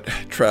about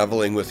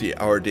traveling with the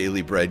Our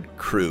Daily Bread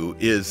crew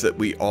is that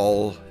we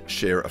all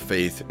share a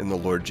faith in the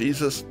Lord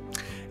Jesus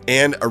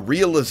and a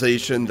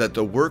realization that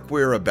the work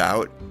we're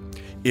about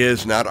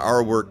is not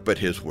our work but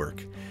His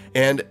work.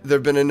 And there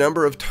have been a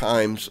number of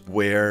times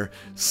where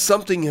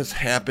something has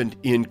happened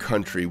in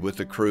country with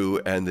the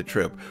crew and the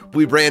trip.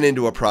 We ran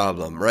into a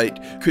problem, right?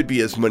 Could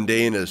be as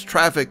mundane as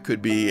traffic,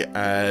 could be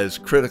as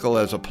critical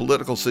as a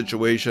political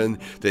situation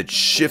that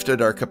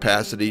shifted our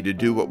capacity to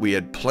do what we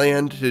had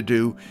planned to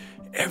do.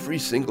 Every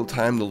single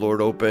time the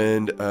Lord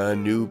opened a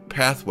new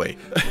pathway.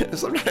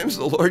 Sometimes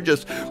the Lord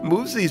just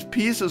moves these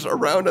pieces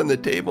around on the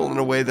table in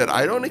a way that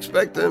I don't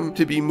expect them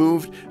to be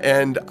moved.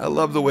 And I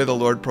love the way the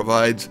Lord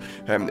provides.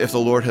 If the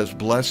Lord has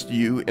blessed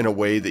you in a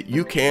way that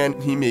you can,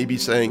 He may be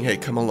saying, hey,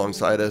 come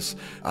alongside us.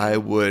 I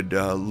would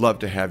love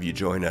to have you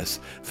join us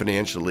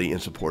financially in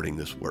supporting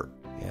this work.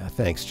 Yeah,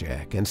 thanks,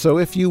 Jack. And so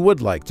if you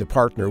would like to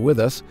partner with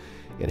us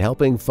in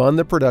helping fund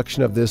the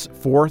production of this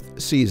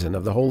 4th season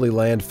of the Holy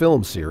Land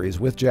film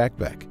series with Jack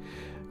Beck,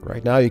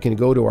 right now you can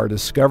go to our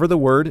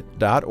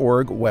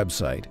discovertheword.org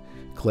website,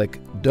 click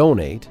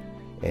Donate,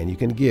 and you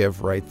can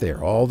give right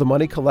there. All the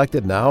money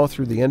collected now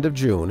through the end of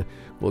June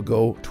will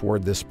go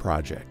toward this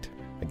project.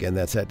 Again,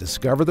 that's at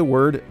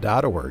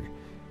discovertheword.org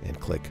and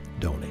click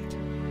Donate.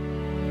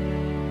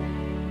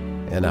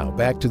 And now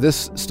back to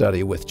this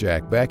study with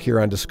Jack Beck here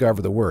on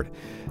Discover the Word,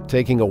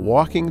 taking a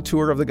walking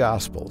tour of the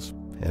Gospels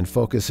and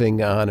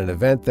focusing on an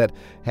event that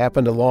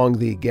happened along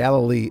the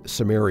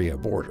Galilee-Samaria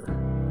border.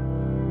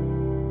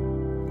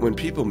 When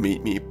people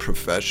meet me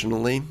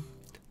professionally,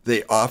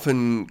 they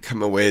often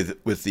come away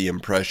with the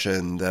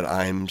impression that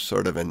I'm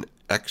sort of an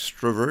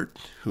extrovert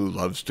who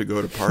loves to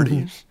go to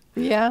parties.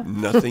 Yeah.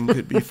 Nothing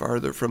could be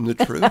farther from the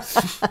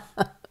truth.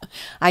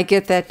 I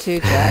get that too,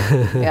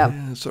 Jack.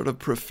 Yeah. Sort of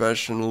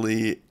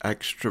professionally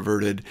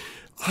extroverted.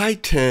 I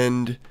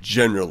tend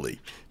generally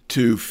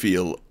to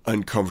feel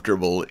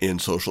uncomfortable in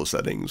social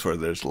settings where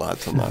there's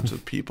lots and lots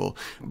of people.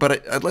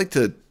 But I'd like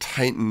to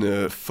tighten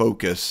the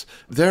focus.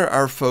 There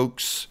are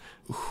folks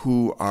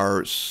who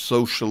are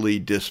socially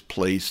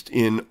displaced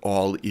in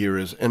all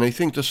eras. And I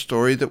think the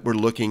story that we're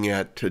looking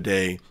at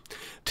today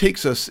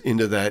takes us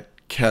into that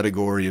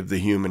category of the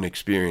human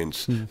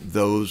experience,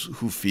 those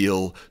who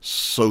feel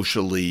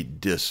socially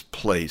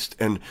displaced.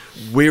 And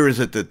where is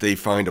it that they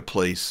find a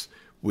place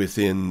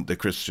within the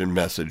Christian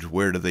message?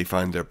 Where do they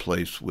find their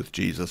place with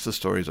Jesus? The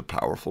story is a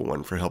powerful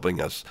one for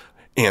helping us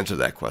answer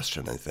that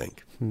question, I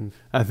think.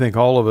 I think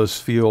all of us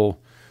feel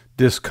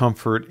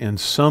discomfort in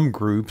some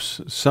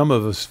groups. Some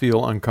of us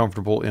feel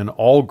uncomfortable in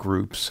all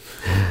groups.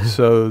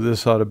 So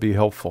this ought to be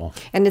helpful.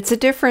 And it's a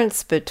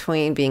difference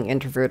between being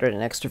introverted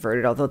and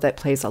extroverted, although that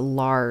plays a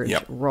large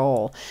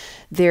role.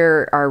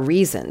 There are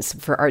reasons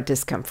for our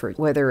discomfort,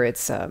 whether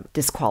it's a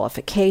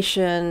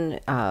disqualification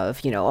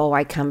of,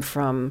 I come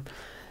from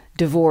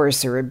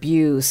divorce or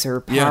abuse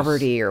or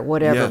poverty or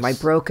whatever, my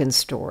broken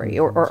story.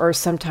 Or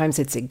sometimes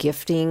it's a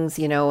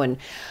giftings, and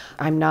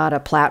I'm not a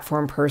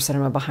platform person,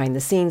 I'm a behind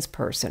the scenes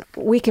person.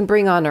 We can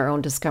bring on our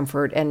own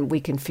discomfort and we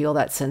can feel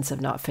that sense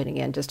of not fitting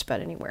in just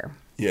about anywhere.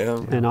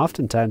 Yeah. And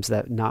oftentimes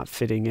that not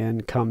fitting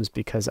in comes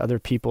because other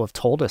people have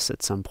told us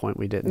at some point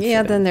we didn't fit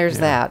in. Then there's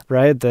that.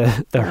 Right?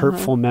 The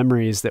hurtful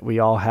memories that we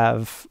all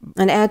have.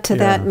 And add to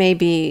that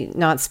maybe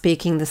not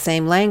speaking the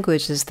same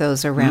language as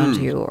those around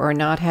you, or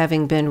not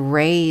having been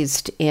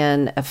raised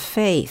in a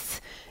faith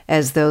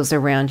as those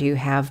around you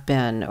have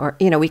been, or,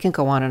 we can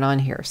go on and on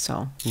here.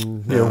 So,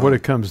 what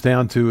it comes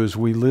down to is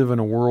we live in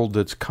a world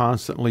that's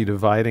constantly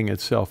dividing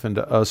itself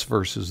into us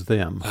versus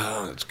them.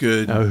 Oh, that's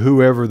good.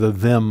 Whoever the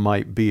them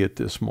might be at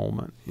this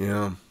moment.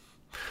 Yeah.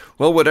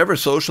 Well, whatever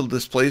social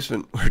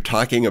displacement we're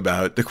talking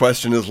about, the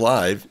question is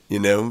live,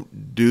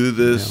 do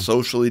the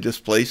socially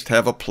displaced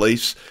have a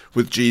place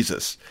with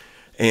Jesus?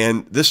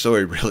 And this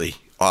story really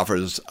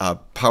offers a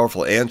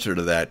powerful answer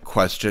to that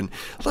question.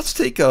 Let's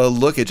take a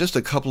look at just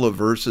a couple of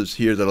verses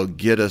here that'll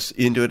get us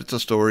into it. It's a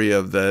story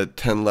of the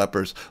 10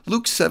 lepers.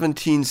 Luke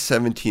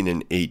 17:17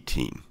 and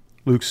 18.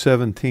 Luke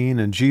 17,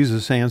 and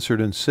Jesus answered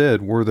and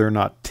said, "Were there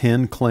not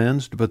 10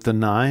 cleansed, but the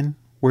 9?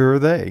 Where are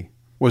they?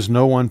 Was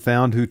no one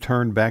found who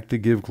turned back to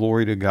give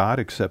glory to God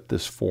except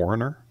this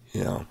foreigner?"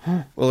 Yeah.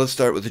 Well, let's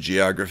start with the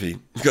geography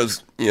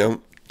because,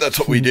 that's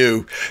what we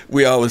do.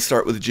 We always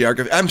start with the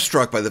geography. I'm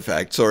struck by the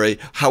fact,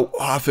 how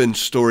often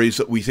stories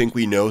that we think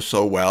we know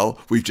so well,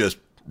 we've just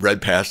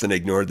read past and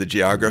ignored the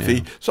geography.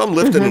 Yeah. So I'm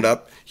lifting it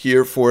up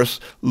here for us.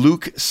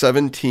 Luke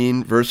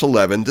 17, verse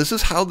 11. This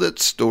is how that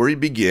story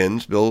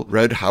begins. Bill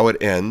read how it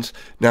ends.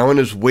 Now, on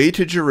his way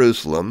to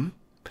Jerusalem,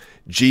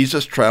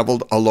 Jesus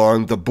traveled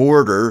along the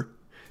border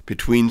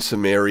between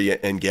Samaria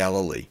and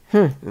Galilee.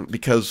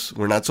 Because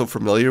we're not so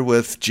familiar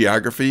with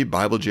geography,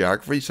 Bible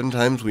geography,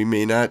 sometimes we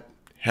may not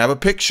have a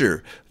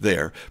picture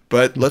there.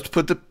 But let's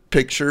put the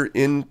picture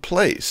in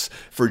place.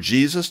 For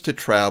Jesus to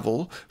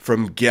travel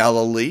from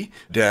Galilee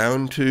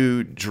down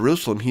to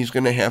Jerusalem, he's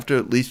going to have to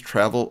at least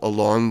travel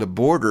along the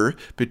border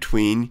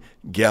between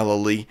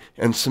Galilee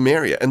and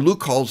Samaria. And Luke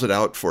calls it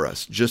out for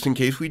us, just in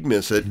case we'd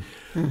miss it.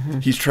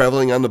 He's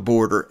traveling on the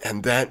border,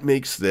 and that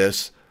makes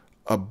this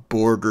a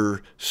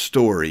border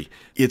story.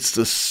 It's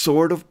the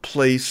sort of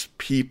place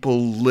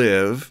people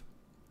live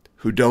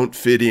who don't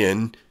fit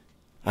in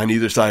on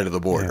either side of the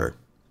border.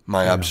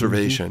 My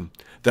observation.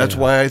 That's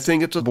why I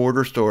think it's a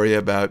border story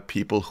about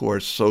people who are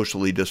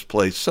socially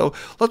displaced. So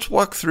let's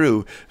walk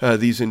through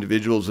these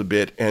individuals a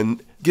bit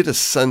and get a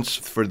sense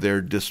for their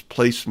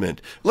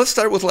displacement. Let's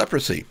start with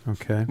leprosy.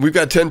 Okay. We've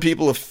got 10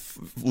 people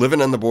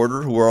living on the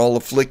border who are all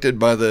afflicted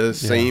by the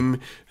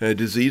same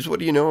disease. What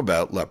do you know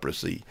about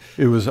leprosy?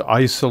 It was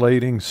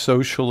isolating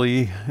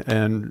socially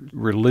and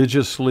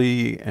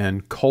religiously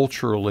and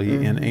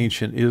culturally in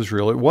ancient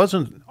Israel. It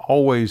wasn't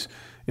always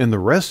in the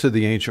rest of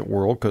the ancient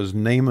world, because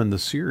Naaman the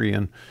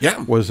Syrian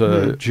was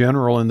a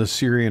general in the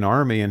Syrian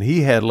army, and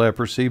he had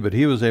leprosy, but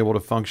he was able to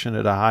function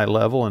at a high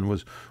level and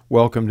was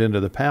welcomed into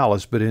the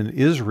palace. But in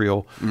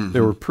Israel,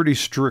 there were pretty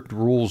strict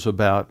rules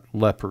about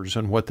lepers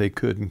and what they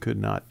could and could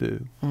not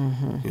do.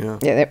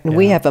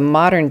 We have a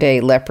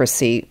modern-day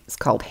leprosy. It's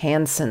called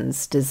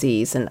Hansen's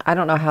disease, and I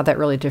don't know how that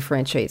really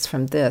differentiates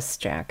from this,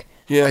 Jack.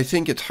 Yeah, I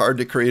think it's hard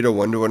to create a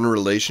one-to-one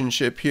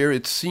relationship here.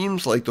 It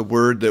seems like the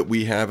word that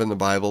we have in the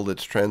Bible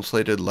that's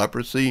translated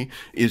leprosy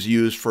is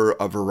used for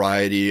a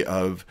variety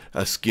of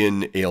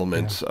skin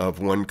ailments of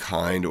one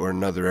kind or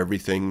another,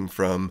 everything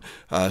from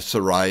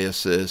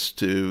psoriasis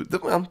to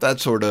that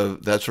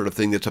sort of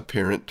thing that's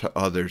apparent to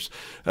others.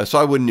 So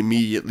I wouldn't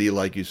immediately,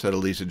 like you said,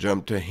 Elisa,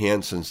 jump to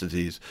Hansen's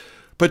disease.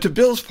 But to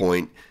Bill's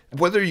point,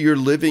 whether you're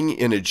living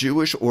in a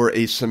Jewish or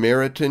a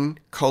Samaritan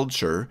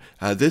culture,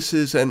 this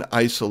is an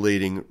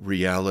isolating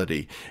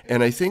reality.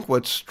 And I think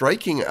what's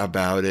striking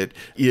about it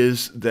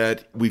is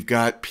that we've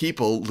got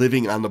people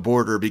living on the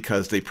border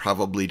because they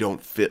probably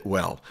don't fit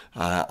well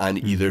on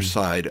either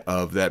side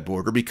of that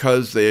border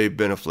because they've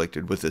been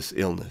afflicted with this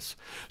illness.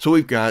 So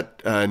we've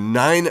got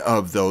 9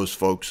 of those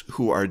folks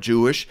who are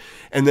Jewish,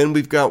 and then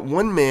we've got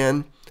one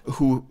man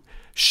who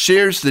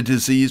shares the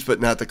disease, but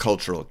not the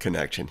cultural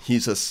connection.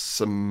 He's a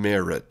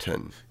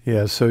Samaritan.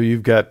 Yeah, so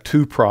you've got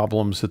 2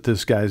 problems that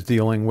this guy's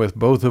dealing with,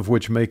 both of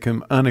which make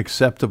him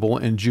unacceptable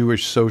in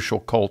Jewish social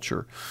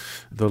culture.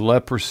 The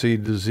leprosy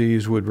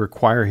disease would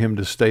require him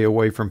to stay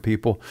away from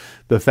people.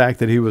 The fact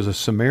that he was a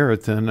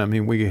Samaritan, I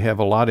mean, we have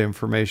a lot of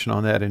information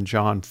on that in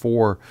John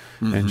 4,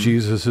 and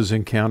Jesus'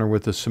 encounter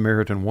with the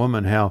Samaritan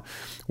woman, how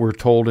we're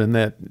told in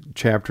that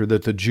chapter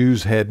that the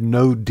Jews had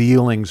no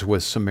dealings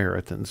with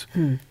Samaritans.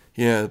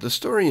 Yeah, the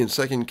story in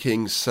 2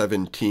 Kings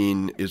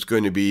 17 is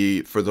going to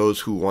be, for those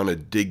who want to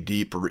dig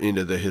deeper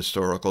into the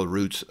historical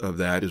roots of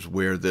that, is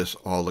where this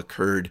all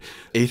occurred.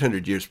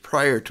 800 years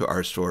prior to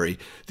our story,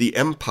 the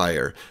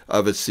empire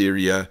of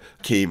Assyria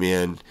came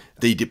in.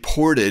 They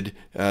deported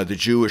the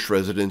Jewish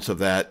residents of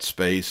that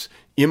space,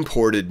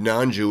 imported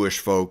non-Jewish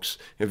folks,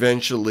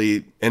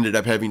 eventually ended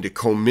up having to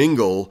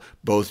commingle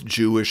both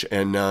Jewish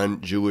and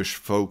non-Jewish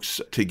folks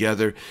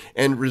together,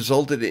 and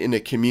resulted in a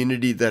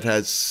community that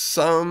has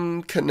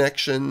some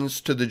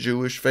connections to the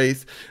Jewish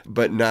faith,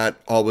 but not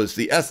always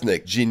the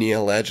ethnic,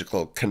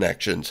 genealogical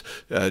connections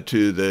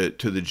to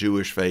the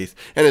Jewish faith.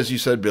 And as you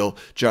said, Bill,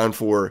 John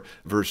 4,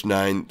 verse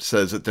 9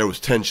 says that there was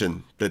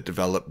tension that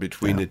developed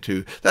between the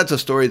two. That's a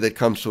story that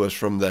comes to us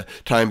from the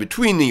time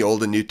between the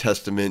Old and New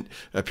Testament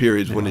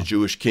periods when a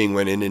Jewish king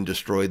went in and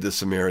destroyed the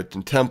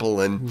Samaritan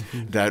temple, and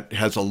that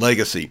has a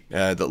legacy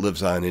that lives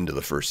on into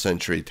the first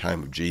century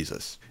time of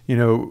Jesus. You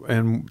know,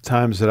 and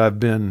times that I've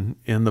been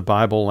in the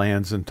Bible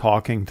lands and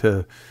talking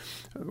to,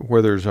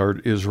 whether it's our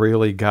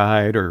Israeli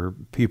guide or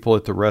people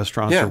at the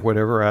restaurants or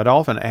whatever, I'd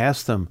often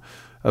ask them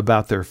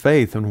about their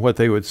faith, and what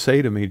they would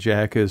say to me,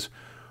 Jack, is,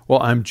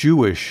 well, I'm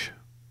Jewish,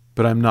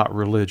 but I'm not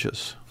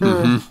religious.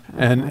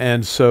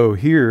 And so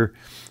here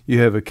you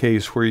have a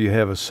case where you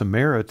have a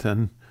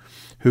Samaritan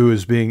who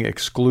is being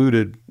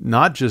excluded,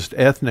 not just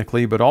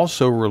ethnically, but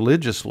also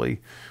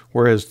religiously,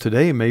 whereas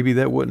today maybe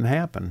that wouldn't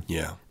happen.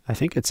 Yeah. I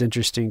think it's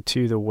interesting,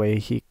 too, the way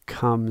he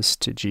comes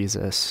to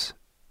Jesus.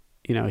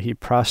 You know, he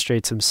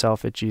prostrates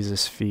himself at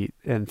Jesus' feet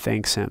and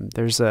thanks him.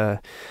 There's a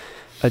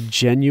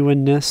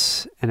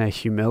genuineness and a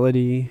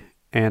humility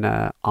and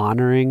a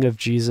honoring of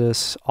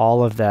Jesus,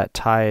 all of that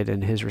tied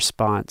in his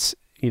response.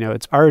 You know,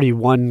 it's already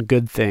one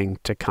good thing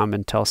to come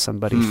and tell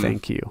somebody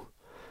thank you.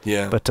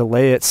 Yeah. But to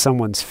lay at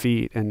someone's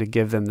feet and to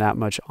give them that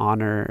much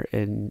honor,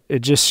 and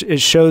it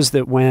shows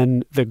that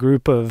when the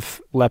group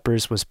of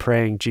lepers was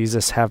praying,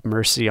 Jesus, have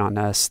mercy on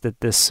us, that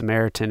this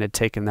Samaritan had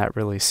taken that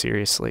really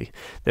seriously,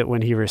 that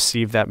when he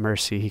received that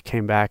mercy, he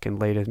came back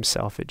and laid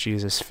himself at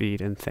Jesus' feet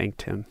and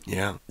thanked him.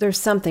 Yeah. There's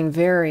something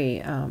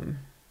very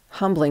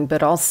humbling,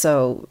 but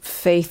also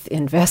faith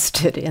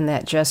invested in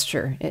that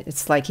gesture.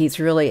 It's like he's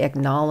really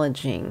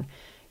acknowledging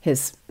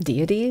his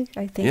deity,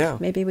 I think,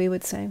 maybe we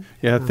would say.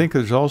 Yeah, I think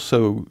there's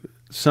also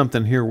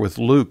something here with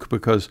Luke,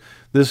 because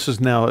this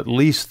is now at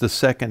least the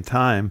second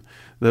time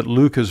that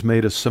Luke has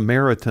made a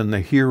Samaritan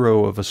the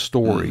hero of a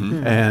story.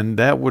 And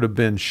that would have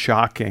been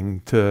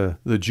shocking to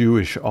the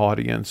Jewish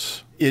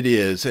audience. It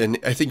is, and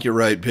I think you're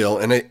right, Bill.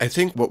 And I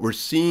think what we're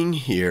seeing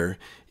here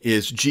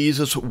is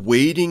Jesus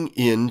wading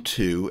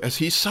into, as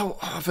he so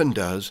often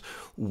does,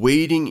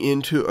 wading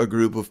into a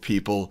group of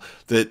people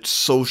that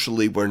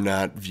socially were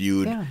not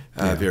viewed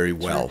very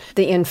well. Right.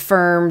 The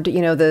infirmed,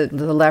 you know, the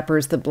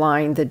lepers, the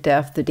blind, the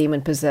deaf, the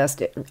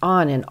demon-possessed,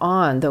 on and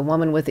on, the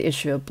woman with the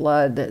issue of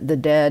blood, the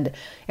dead,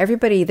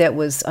 everybody that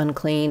was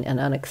unclean and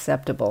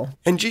unacceptable.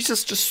 And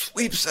Jesus just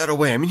sweeps that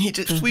away. I mean, he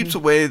just sweeps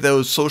away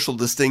those social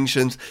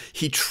distinctions.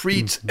 He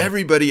treats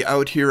everybody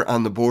out here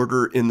on the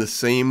border in the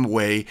same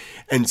way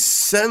and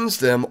sends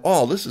them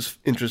all, this is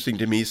interesting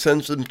to me,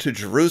 sends them to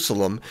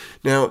Jerusalem.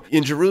 Now,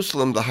 in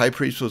Jerusalem, the high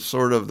priest was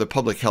sort of the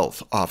public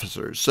health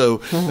officers. So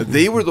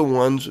they were the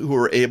ones who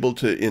were able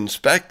to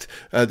inspect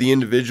the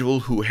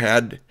individual who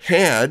had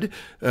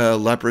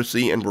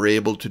leprosy and were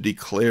able to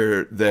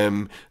declare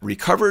them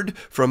recovered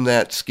from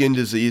that skin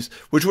disease,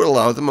 which would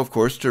allow them, of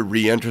course, to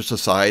re-enter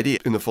society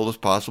in the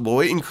fullest possible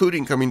way,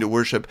 including coming to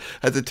worship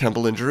at the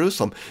temple in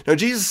Jerusalem. Now,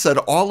 Jesus said,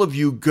 all of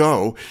you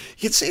go.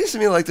 It seems to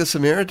me like the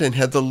Samaritan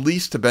had the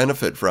least to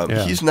benefit from.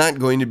 Yeah. He's not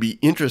going to be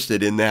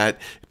interested in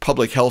that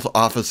public health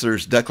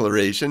officer's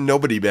declaration.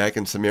 Nobody back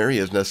in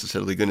Samaria is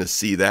necessarily going to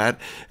see that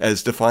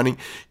as defining.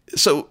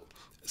 So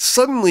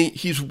suddenly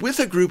he's with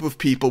a group of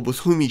people with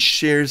whom he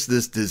shares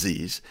this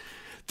disease.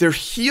 They're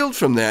healed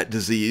from that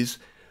disease.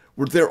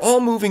 They're all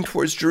moving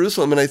towards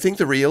Jerusalem, and I think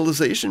the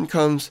realization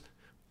comes,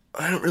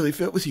 I don't really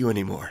fit with you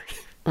anymore.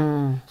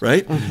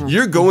 Right? Mm-hmm.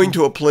 You're going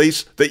to a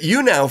place that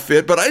you now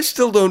fit, but I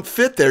still don't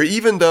fit there,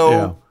 even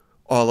though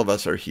all of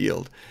us are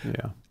healed.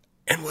 Yeah.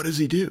 And what does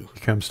he do? He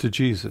comes to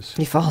Jesus.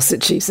 He falls at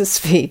Jesus'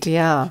 feet,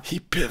 yeah. He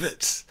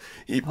pivots.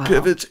 He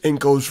pivots and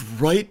goes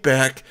right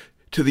back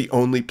to the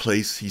only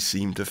place he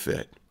seemed to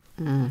fit.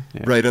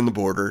 Right on the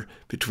border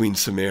between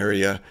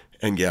Samaria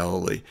and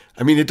Galilee.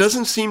 I mean, it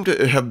doesn't seem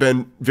to have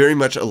been very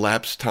much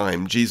elapsed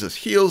time. Jesus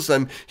heals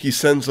them, he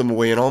sends them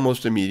away, and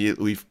almost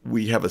immediately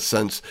we have a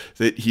sense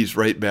that he's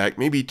right back,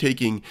 maybe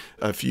taking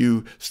a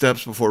few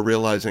steps before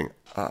realizing,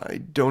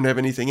 I don't have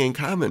anything in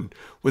common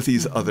with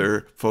these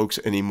other folks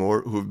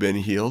anymore who've been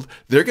healed.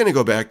 They're going to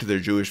go back to their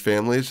Jewish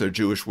families, their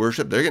Jewish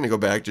worship. They're going to go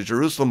back to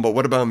Jerusalem, but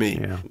what about me?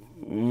 Yeah.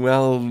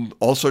 Well,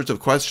 all sorts of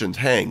questions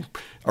hang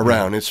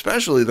around,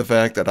 especially the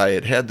fact that I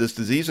had this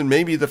disease, and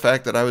maybe the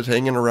fact that I was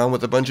hanging around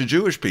with a bunch of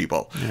Jewish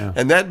people. Yeah.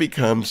 And that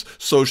becomes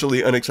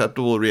socially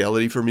unacceptable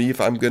reality for me if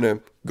I'm going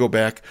to go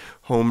back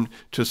home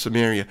to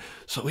Samaria.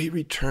 So he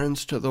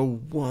returns to the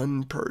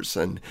one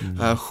person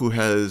who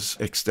has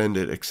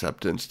extended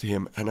acceptance to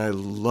him. And I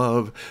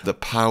love the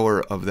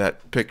power of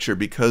that picture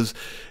because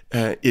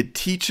it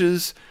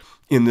teaches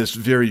in this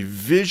very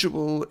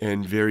visual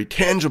and very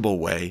tangible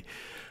way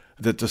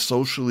that the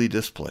socially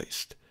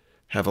displaced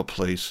have a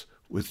place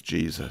with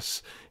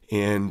Jesus.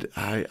 And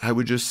I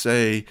would just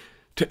say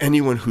to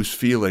anyone who's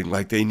feeling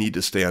like they need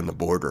to stay on the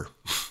border,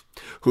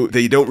 who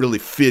they don't really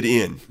fit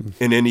in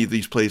any of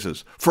these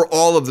places, for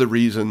all of the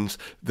reasons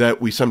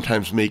that we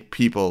sometimes make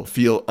people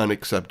feel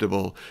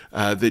unacceptable,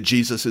 that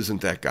Jesus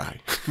isn't that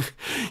guy.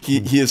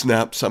 He is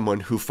not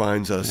someone who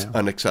finds us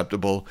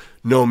unacceptable,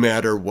 no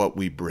matter what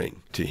we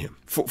bring to him.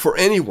 For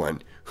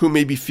anyone who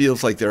maybe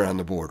feels like they're on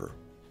the border,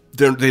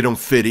 they don't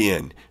fit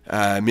in,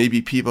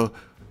 maybe people,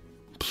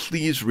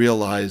 please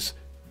realize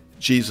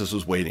Jesus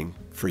is waiting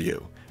for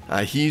you.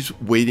 He's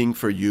waiting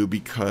for you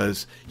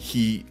because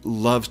he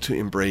loves to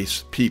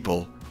embrace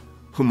people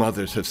whom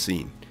others have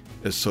seen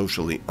as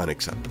socially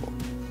unacceptable.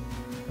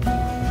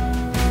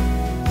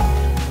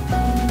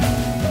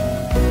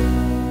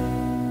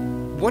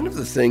 One of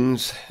the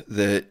things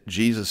that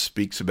Jesus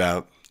speaks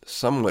about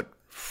somewhat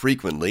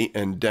frequently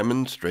and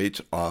demonstrates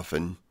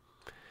often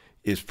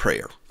is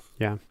prayer.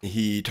 Yeah.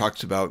 He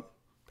talks about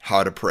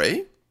how to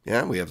pray.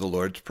 Yeah, we have the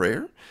Lord's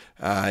Prayer.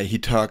 He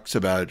talks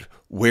about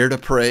where to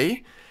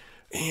pray.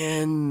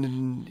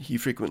 And he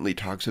frequently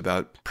talks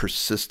about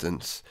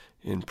persistence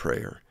in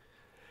prayer.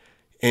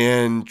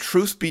 And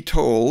truth be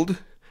told,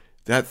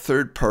 that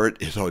third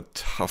part is a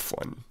tough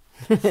one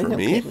for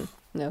me.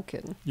 No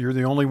kidding. You're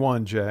the only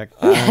one, Jack.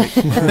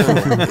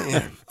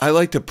 I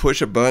like to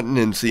push a button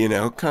and see an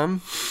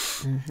outcome.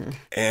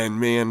 And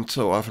man,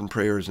 so often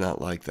prayer is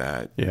not like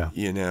that. Yeah.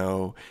 You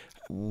know,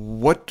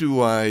 what do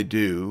I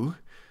do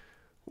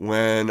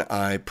when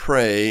I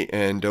pray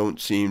and don't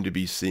seem to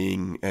be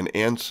seeing an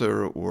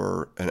answer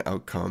or an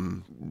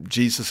outcome?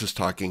 Jesus is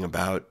talking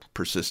about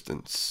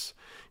persistence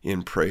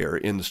in prayer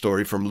in the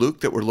story from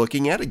Luke that we're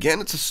looking at.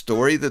 Again, it's a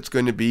story that's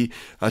going to be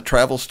a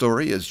travel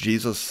story as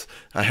Jesus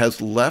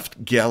has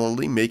left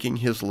Galilee, making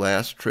his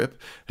last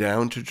trip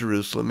down to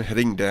Jerusalem,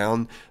 heading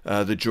down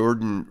the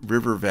Jordan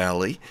River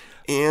Valley.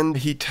 And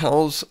he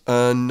tells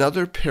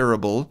another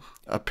parable,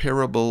 a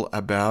parable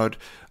about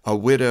a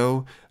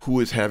widow who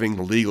is having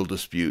a legal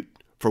dispute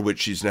for which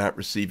she's not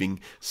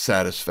receiving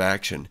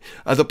satisfaction.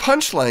 The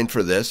punchline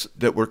for this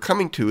that we're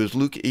coming to is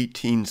Luke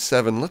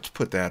 18:7. Let's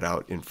put that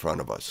out in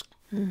front of us.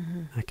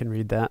 I can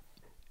read that.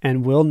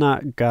 And will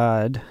not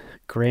God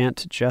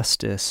grant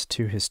justice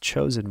to his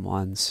chosen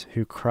ones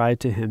who cry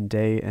to him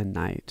day and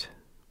night?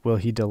 Will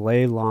he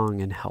delay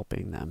long in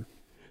helping them?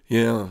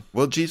 Yeah.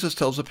 Well, Jesus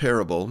tells a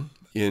parable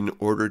in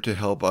order to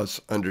help us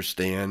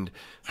understand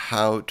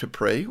how to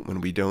pray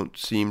when we don't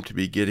seem to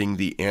be getting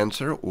the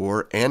answer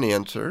or an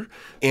answer.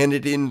 And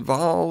it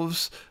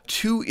involves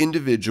two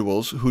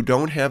individuals who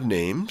don't have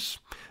names,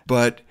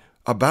 but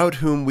about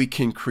whom we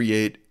can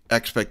create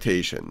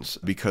expectations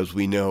because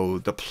we know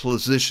the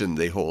position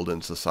they hold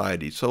in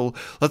society. So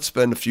let's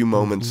spend a few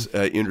moments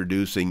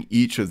introducing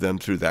each of them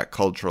through that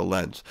cultural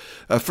lens.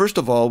 First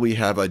of all, we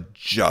have a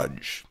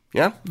judge,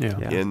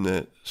 in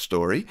the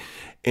story.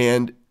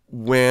 And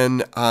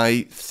when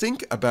I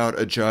think about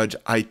a judge,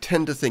 I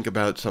tend to think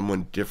about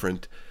someone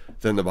different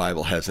than the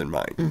Bible has in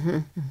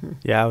mind.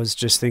 Yeah, I was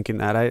just thinking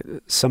that.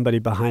 Somebody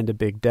behind a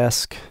big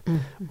desk,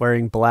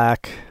 wearing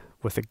black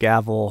with a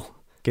gavel,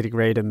 getting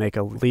ready to make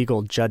a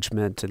legal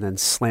judgment and then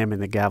slamming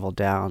the gavel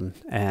down.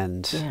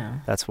 And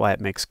that's why it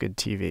makes good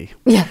TV.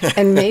 Yeah,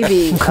 and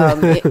maybe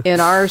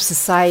in our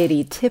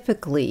society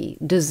typically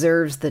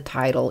deserves the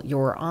title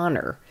Your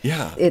Honor.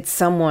 Yeah. It's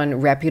someone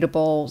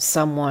reputable,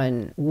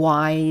 someone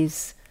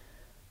wise,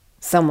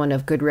 someone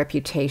of good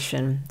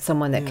reputation,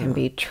 someone that can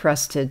be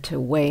trusted to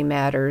weigh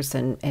matters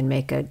and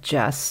make a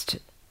just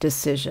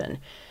decision.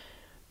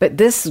 But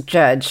this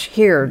judge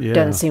here Yeah.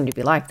 doesn't seem to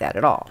be like that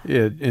at all.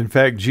 In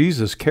fact,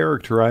 Jesus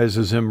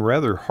characterizes him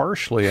rather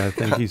harshly, I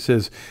think. He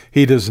says,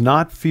 he does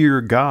not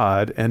fear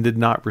God and did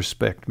not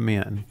respect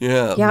men.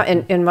 Yeah. Yeah,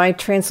 and my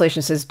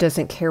translation says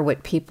doesn't care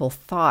what people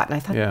thought. And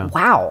I thought, Yeah.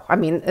 wow. I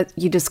mean,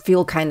 you just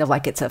feel kind of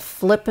like it's a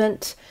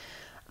flippant,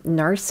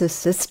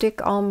 narcissistic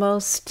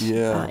almost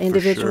Yeah, for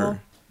individual.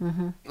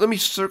 sure. Let me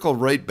circle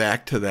right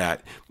back to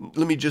that.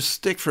 Let me just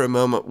stick for a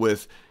moment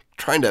with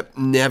trying to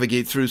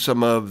navigate through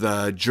some of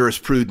the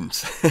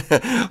jurisprudence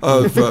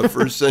of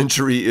first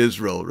century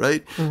Israel,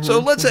 right? So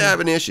let's say I have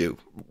an issue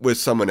with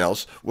someone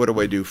else. What do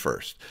I do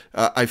first?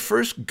 I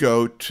first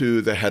go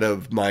to the head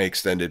of my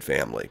extended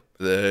family.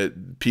 The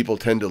people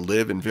tend to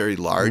live in very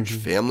large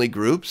family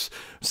groups.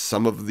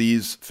 Some of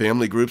these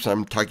family groups,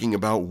 I'm talking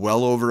about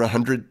well over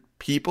 100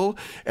 people,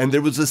 and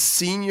there was a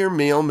senior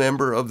male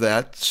member of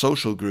that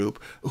social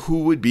group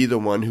who would be the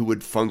one who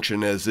would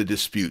function as a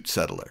dispute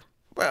settler.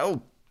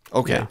 Well,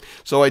 okay, Yeah.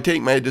 so I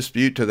take my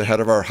dispute to the head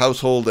of our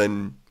household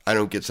and I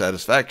don't get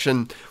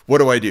satisfaction. What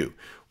do I do?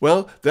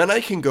 Well, then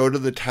I can go to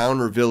the town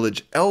or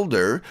village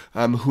elder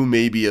who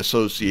may be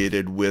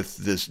associated with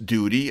this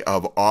duty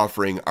of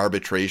offering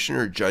arbitration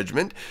or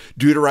judgment.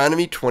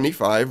 Deuteronomy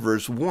 25,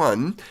 verse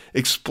 1,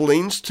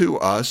 explains to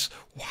us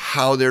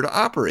how they're to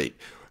operate.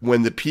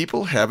 When the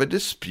people have a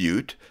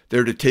dispute,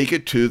 they're to take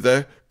it to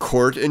the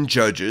court and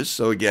judges.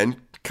 So again,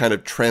 kind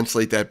of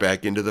translate that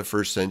back into the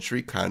first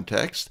century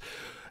context.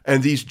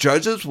 And these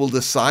judges will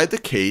decide the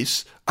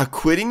case,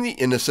 acquitting the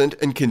innocent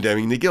and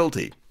condemning the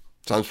guilty.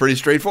 Sounds pretty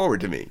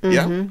straightforward to me.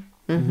 Yeah?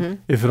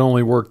 If it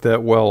only worked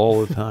that well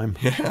all the time.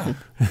 Yeah.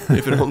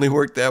 If it only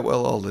worked that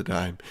well all the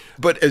time.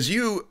 But as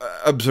you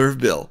observe,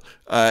 Bill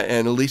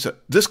and Elisa,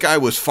 this guy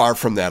was far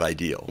from that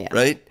ideal,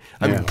 right?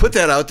 I mean, put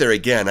that out there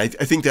again. I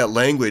think that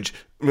language,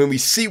 when we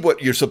see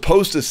what you're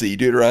supposed to see,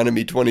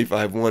 Deuteronomy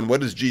 25:1, what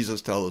does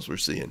Jesus tell us we're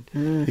seeing?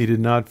 He did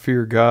not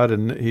fear God,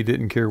 and he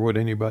didn't care what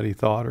anybody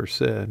thought or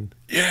said.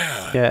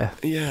 Yeah.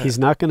 Yeah. He's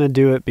not going to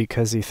do it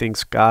because he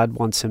thinks God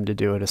wants him to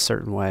do it a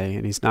certain way,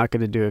 and he's not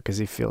going to do it because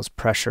he feels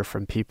pressure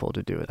from people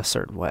to do it a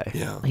certain way.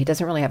 Yeah. He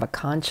doesn't really have a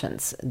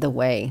conscience the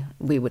way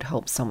we would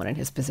hope someone in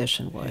his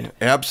position would.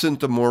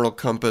 Absent the moral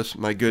compass,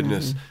 my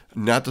goodness,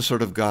 not the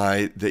sort of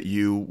guy that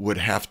you would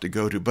have to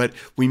go to. But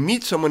we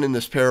meet someone in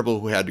this parable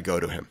who had to go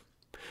to him.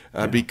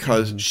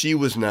 Because she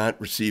was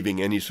not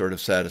receiving any sort of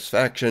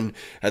satisfaction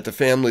at the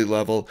family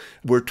level.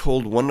 We're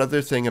told one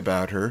other thing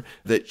about her,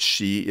 that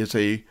she is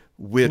a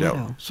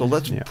widow. So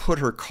let's put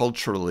her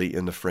culturally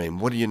in the frame.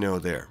 What do you know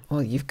there?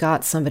 Well, you've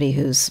got somebody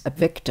who's a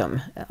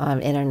victim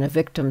and in a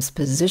victim's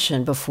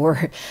position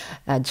before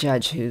a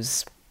judge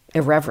who's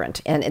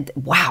irreverent. And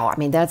wow, I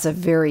mean, that's a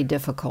very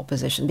difficult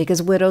position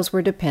because widows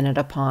were dependent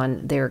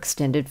upon their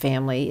extended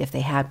family. If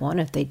they had one,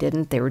 if they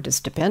didn't, they were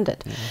just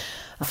dependent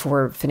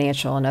for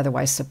financial and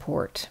otherwise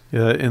support.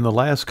 In the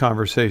last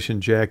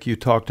conversation, Jack, you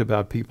talked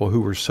about people who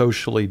were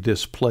socially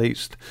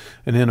displaced.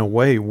 And in a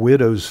way,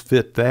 widows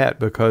fit that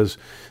because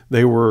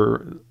they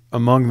were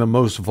among the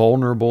most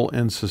vulnerable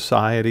in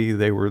society.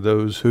 They were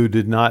those who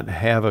did not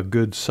have a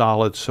good,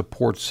 solid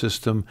support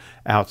system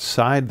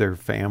outside their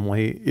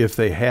family, if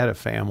they had a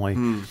family.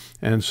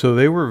 And so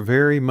they were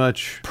very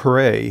much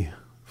prey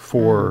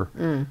for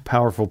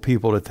powerful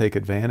people to take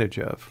advantage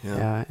of.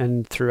 Yeah,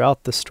 and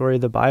throughout the story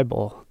of the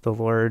Bible, the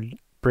Lord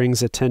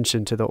brings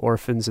attention to the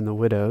orphans and the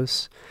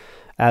widows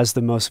as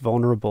the most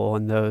vulnerable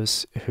and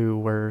those who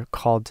were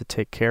called to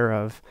take care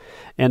of.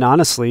 And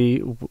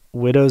honestly,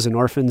 widows and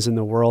orphans in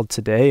the world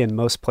today, and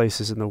most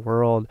places in the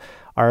world,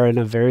 are in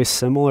a very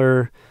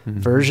similar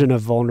version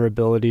of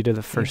vulnerability to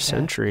the first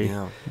century,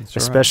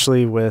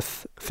 especially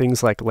with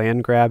things like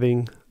land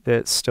grabbing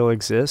that still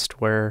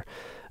exist, where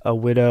a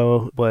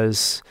widow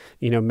was,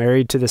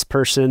 married to this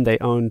person, they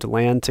owned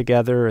land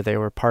together, or they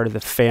were part of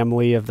the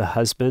family of the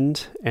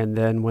husband, and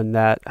then when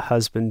that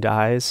husband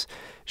dies,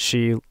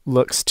 she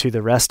looks to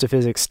the rest of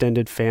his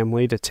extended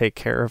family to take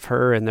care of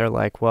her, and they're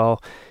like,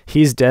 well,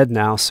 he's dead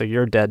now, so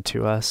you're dead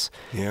to us.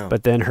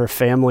 But then her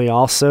family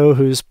also,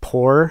 who's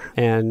poor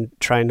and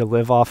trying to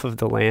live off of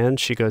the land,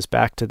 she goes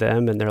back to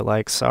them, and they're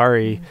like,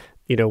 sorry,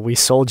 we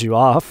sold you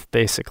off,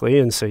 basically,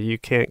 and so you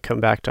can't come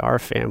back to our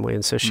family.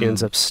 And so she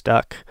ends up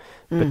stuck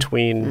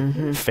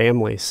between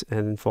families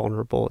and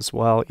vulnerable as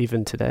well,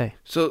 even today.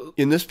 So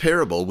in this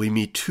parable, we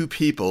meet two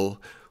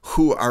people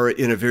who are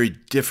in a very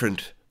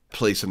different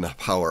place in the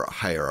power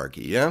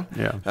hierarchy, yeah?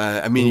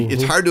 I mean,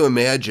 it's hard to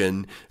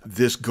imagine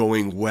this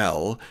going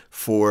well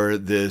for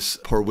this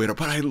poor widow,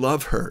 but I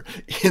love her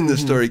in the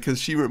story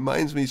because she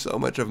reminds me so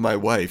much of my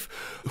wife,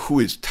 who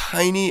is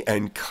tiny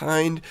and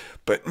kind,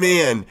 but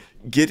man,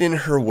 get in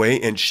her way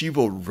and she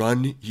will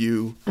run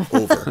you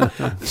over.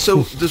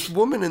 So this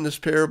woman in this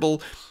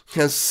parable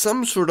has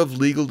some sort of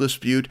legal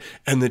dispute,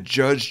 and the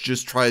judge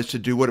just tries to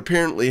do what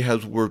apparently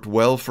has worked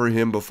well for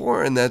him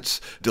before, and that's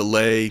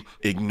delay,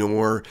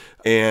 ignore,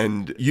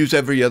 and use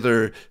every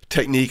other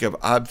technique of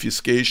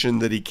obfuscation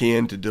that he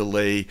can to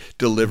delay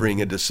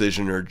delivering a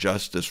decision or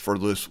justice for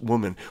this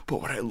woman.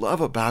 But what I love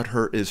about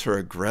her is her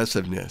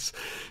aggressiveness.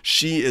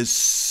 She is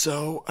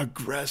so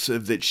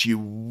aggressive that she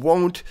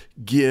won't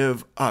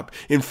give up.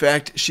 In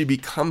fact, she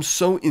becomes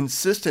so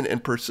insistent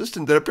and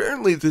persistent that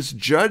apparently this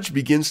judge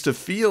begins to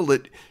feel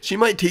that she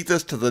might take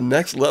this to the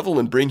next level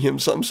and bring him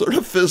some sort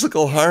of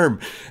physical harm.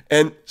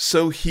 And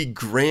so he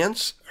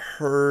grants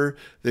her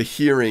the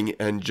hearing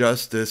and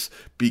justice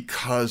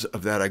because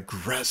of that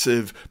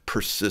aggressive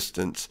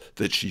persistence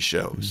that she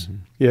shows. Mm-hmm.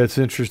 Yeah, it's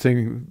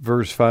interesting.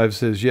 Verse 5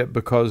 says, "Yet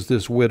because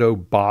this widow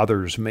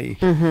bothers me."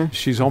 Mm-hmm.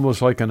 She's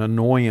almost like an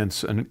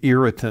annoyance, an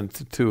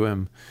irritant to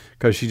him,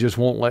 because she just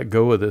won't let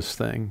go of this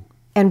thing.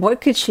 And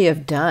what could she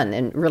have done?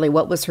 And really,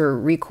 what was her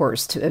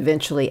recourse to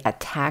eventually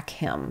attack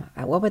him?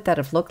 What would that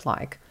have looked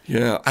like?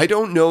 Yeah, I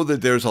don't know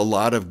that there's a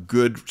lot of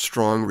good,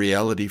 strong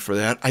reality for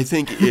that. I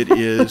think it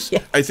is,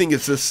 yeah. I think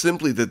it's just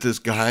simply that this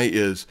guy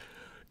is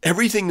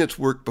everything that's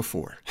worked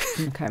before.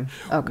 Okay.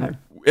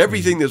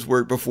 Everything that's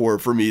worked before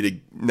for me to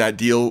not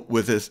deal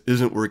with this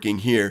isn't working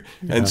here.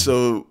 Yeah. And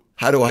so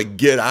how do I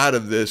get out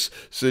of this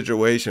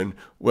situation?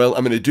 Well,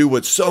 I'm going to do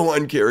what's so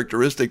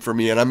uncharacteristic for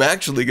me, and I'm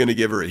actually going to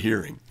give her a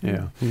hearing.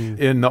 Yeah.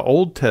 In the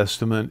Old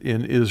Testament,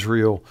 in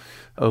Israel,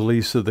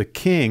 Elisa, the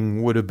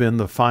king would have been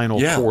the final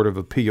court of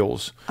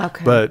appeals.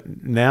 Okay.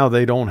 But now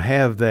they don't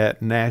have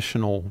that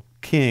national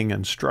king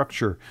and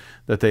structure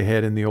that they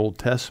had in the Old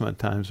Testament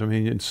times. I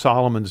mean, in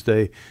Solomon's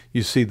day,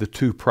 you see the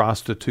two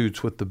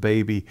prostitutes with the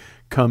baby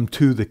come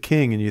to the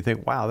king, and you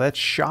think, wow, that's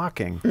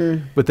shocking.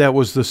 But that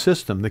was the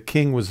system. The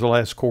king was the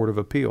last court of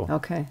appeal.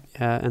 Okay.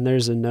 Yeah, and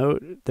there's a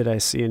note that I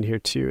see in here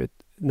too.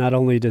 Not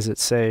only does it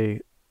say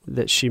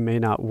that she may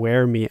not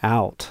wear me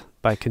out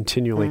by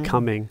continually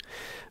coming,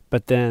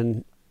 but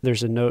then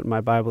there's a note in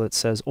my Bible that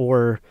says,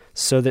 or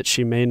so that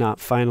she may not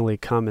finally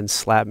come and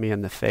slap me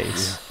in the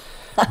face.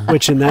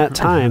 Which in that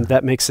time,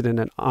 that makes it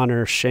an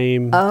honor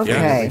shame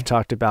that we've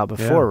talked about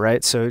before,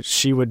 right? So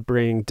she would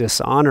bring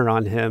dishonor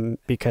on him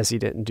because he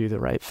didn't do the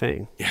right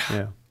thing.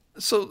 Yeah.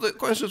 So the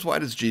question is, why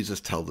does Jesus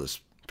tell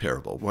this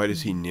parable? Why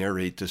does he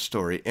narrate this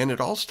story? And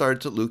it all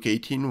starts at Luke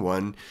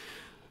 18:1,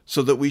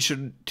 so that we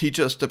should teach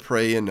us to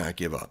pray and not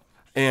give up.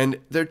 And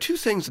there are two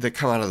things that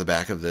come out of the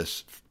back of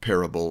this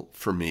parable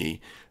for me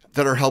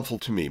that are helpful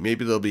to me.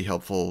 Maybe they'll be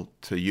helpful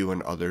to you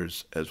and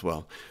others as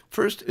well.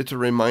 First, it's a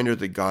reminder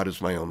that God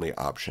is my only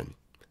option.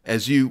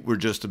 As you were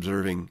just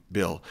observing,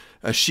 Bill,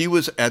 she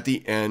was at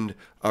the end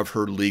of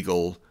her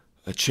legal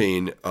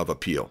chain of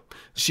appeal.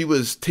 She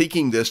was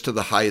taking this to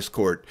the highest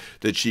court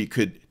that she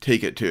could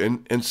take it to.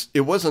 And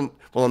it wasn't,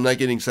 well, I'm not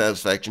getting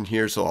satisfaction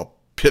here, so I'll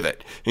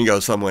pivot and go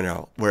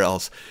somewhere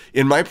else.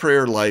 In my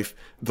prayer life,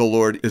 the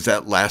Lord is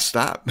that last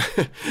stop.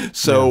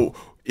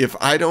 If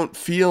I don't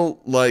feel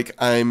like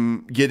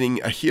I'm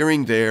getting a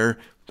hearing there,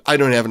 I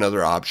don't have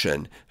another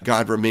option.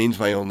 God remains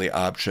my only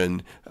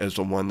option as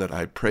the one that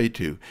I pray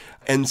to.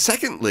 And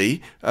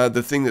secondly,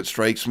 the thing that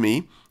strikes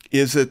me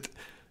is that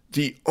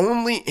the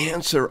only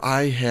answer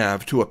I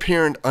have to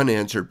apparent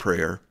unanswered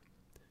prayer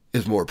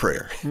is more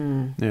prayer,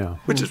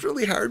 which is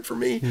really hard for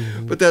me.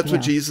 But that's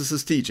what Jesus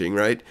is teaching,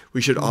 right?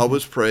 We should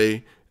always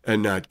pray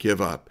and not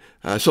give up.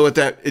 So at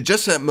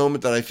that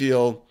moment that I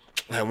feel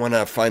I want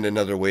to find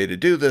another way to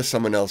do this,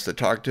 someone else to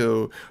talk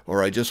to,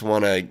 or I just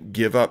want to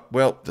give up.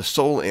 Well, the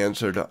sole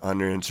answer to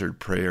unanswered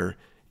prayer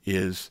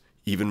is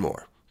even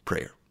more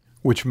prayer.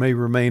 Which may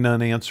remain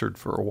unanswered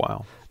for a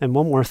while. And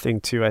one more thing,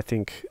 too, I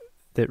think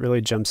that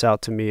really jumps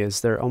out to me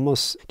is do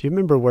you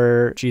remember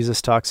where Jesus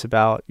talks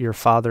about your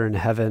Father in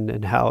heaven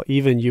and how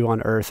even you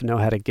on earth know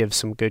how to give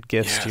some good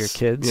gifts to your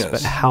kids,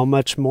 but how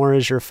much more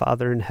is your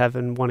Father in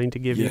heaven wanting to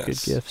give you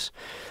good gifts?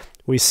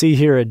 We see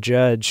here a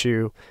judge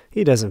who,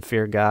 he doesn't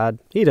fear God.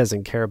 He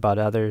doesn't care about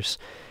others.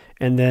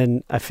 And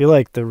then I feel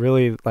like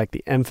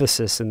the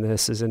emphasis in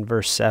this is in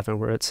verse 7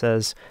 where it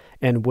says,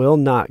 and will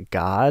not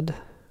God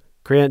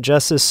grant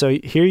justice? So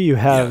here you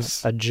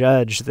have a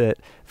judge that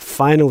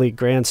finally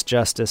grants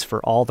justice for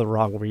all the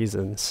wrong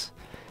reasons.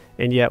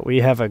 And yet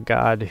we have a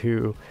God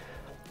who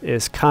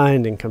is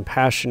kind and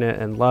compassionate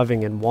and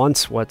loving and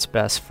wants what's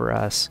best for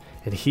us.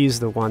 And he's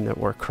the one that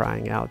we're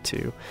crying out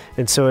to.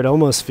 And so it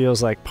almost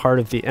feels like part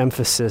of the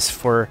emphasis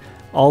for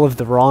all of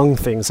the wrong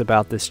things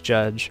about this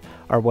judge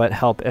are what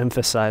help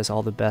emphasize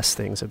all the best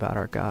things about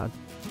our God.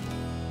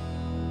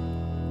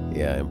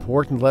 Yeah,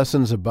 important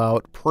lessons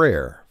about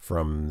prayer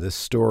from this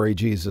story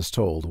Jesus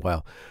told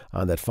while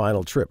on that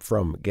final trip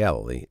from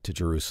Galilee to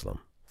Jerusalem.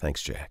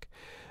 Thanks, Jack.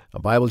 A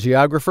Bible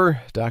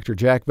geographer, Dr.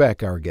 Jack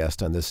Beck, our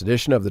guest on this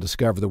edition of the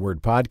Discover the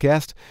Word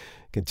podcast,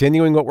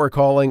 continuing what we're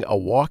calling a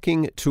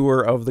walking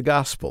tour of the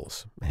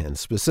Gospels, and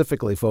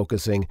specifically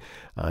focusing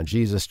on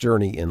Jesus'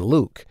 journey in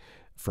Luke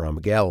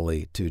from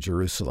Galilee to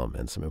Jerusalem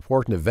and some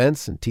important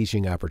events and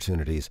teaching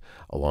opportunities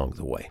along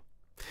the way.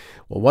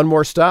 Well, one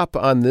more stop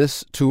on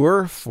this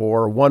tour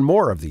for one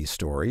more of these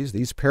stories,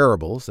 these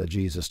parables that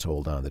Jesus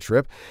told on the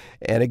trip.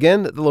 And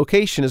again, the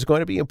location is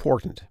going to be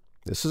important.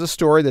 This is a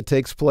story that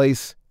takes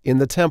place in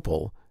the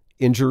temple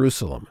in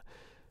Jerusalem.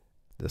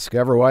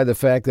 Discover why the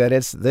fact that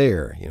it's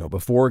there,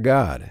 before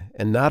God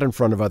and not in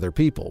front of other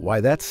people,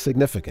 why that's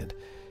significant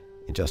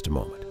in just a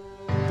moment.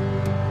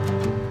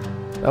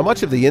 Now,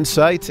 much of the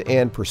insight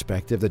and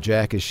perspective that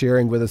Jack is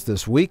sharing with us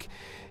this week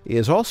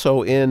is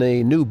also in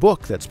a new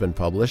book that's been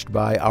published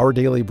by Our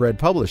Daily Bread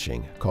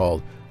Publishing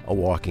called A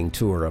Walking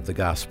Tour of the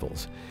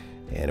Gospels.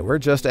 And we're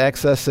just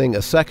accessing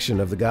a section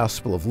of the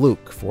Gospel of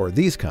Luke for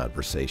these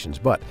conversations.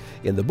 But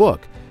in the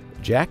book,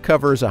 Jack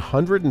covers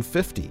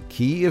 150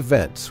 key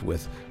events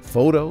with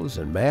photos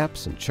and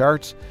maps and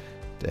charts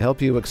to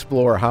help you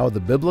explore how the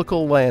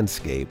biblical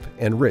landscape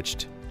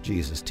enriched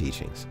Jesus'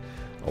 teachings.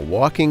 A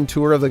Walking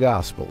Tour of the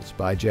Gospels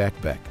by Jack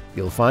Beck.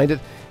 You'll find it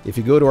if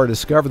you go to our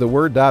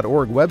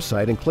discovertheword.org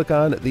website and click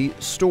on the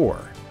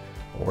store.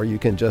 Or you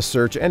can just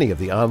search any of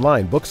the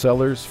online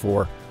booksellers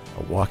for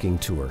A Walking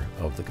Tour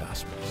of the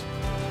Gospels.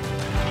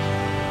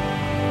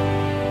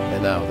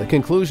 And now, the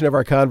conclusion of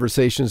our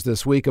conversations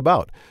this week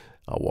about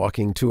A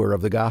Walking Tour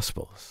of the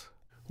Gospels.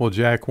 Well,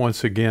 Jack,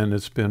 once again,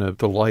 it's been a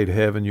delight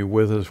having you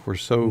with us. We're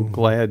so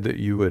glad that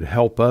you would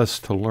help us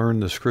to learn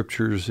the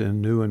Scriptures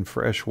in new and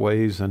fresh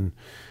ways, and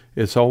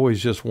it's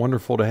always just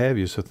wonderful to have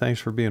you. So thanks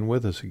for being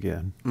with us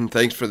again. And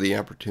thanks for the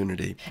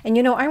opportunity. And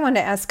I want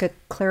to ask a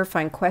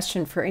clarifying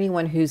question for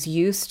anyone who's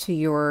used to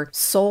your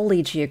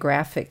solely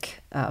geographic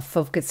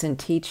focus in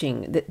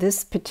teaching.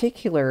 This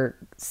particular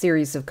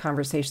series of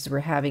conversations we're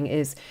having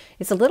is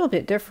a little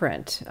bit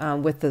different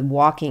with the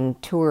walking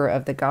tour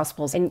of the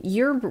Gospels. And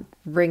you're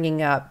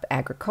bringing up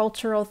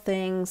agricultural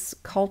things,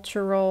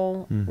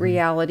 cultural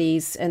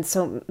realities. And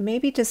so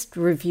maybe just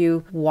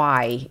review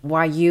why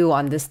you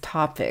on this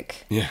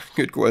topic. Yeah,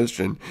 good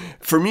question.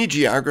 For me,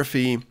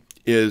 geography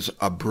is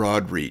a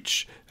broad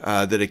reach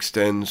that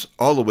extends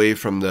all the way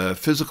from the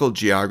physical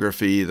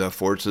geography, the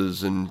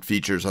forces and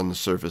features on the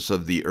surface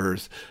of the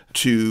earth,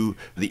 to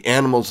the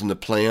animals and the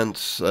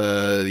plants,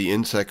 the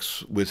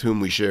insects with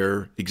whom we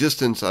share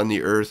existence on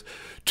the earth,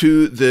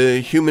 to the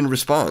human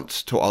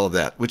response to all of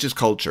that, which is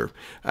culture.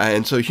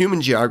 And so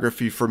human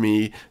geography for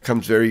me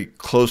comes very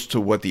close to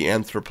what the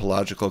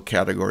anthropological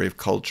category of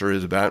culture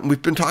is about. And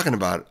we've been talking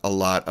about a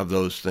lot of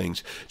those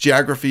things.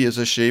 Geography is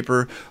a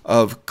shaper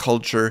of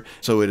culture,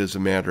 so it is a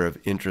matter of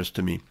interest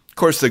to me. Of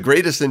course, the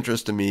greatest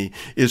interest to me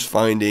is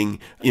finding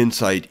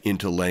insight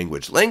into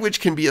language. Language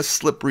can be a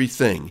slippery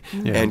thing,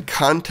 and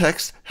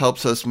context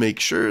helps us make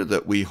sure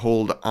that we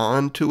hold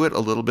on to it a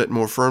little bit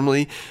more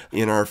firmly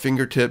in our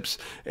fingertips,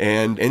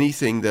 and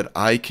anything that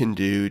I can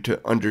do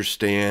to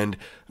understand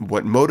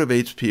what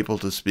motivates people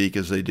to speak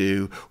as they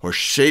do or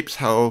shapes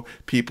how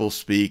people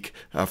speak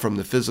from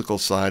the physical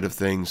side of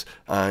things,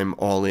 I'm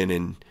all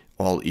in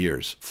all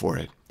ears for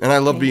it. And I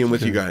love being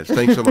with you guys.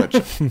 Thanks so much.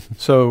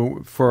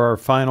 So for our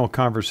final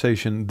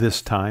conversation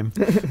this time,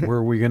 where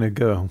are we going to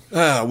go?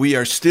 We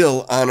are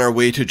still on our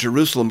way to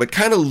Jerusalem, but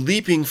kind of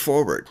leaping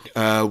forward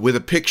with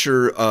a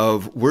picture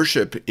of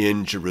worship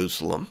in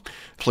Jerusalem,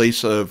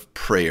 place of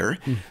prayer.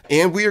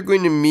 And we are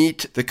going to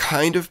meet the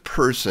kind of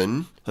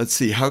person, let's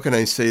see, how can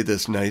I say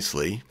this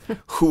nicely,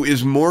 who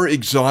is more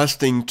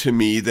exhausting to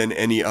me than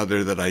any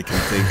other that I can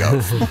think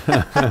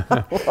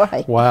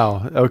of.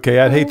 Wow. Okay,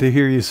 I'd hate to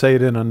hear you say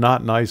it in a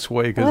not nice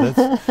way, because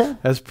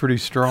that's pretty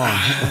strong.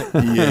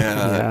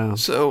 Yeah.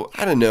 So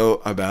I don't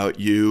know about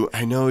you.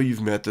 I know you've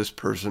met this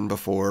person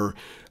before.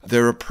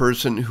 They're a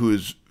person who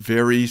is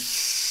very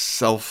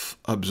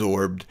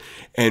self-absorbed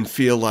and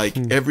feel like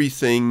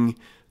everything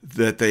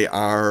that they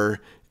are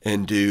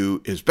and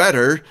do is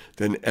better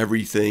than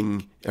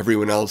everything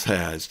everyone else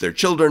has. Their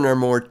children are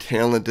more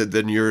talented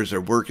than yours. Their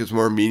work is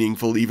more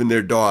meaningful. Even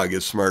their dog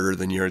is smarter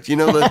than yours. You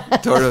know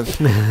the sort of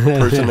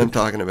person I'm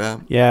talking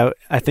about? Yeah,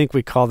 I think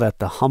we call that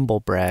the humble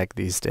brag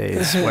these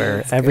days,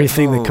 where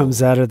everything that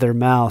comes out of their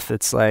mouth,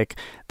 it's like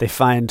they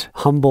find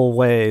humble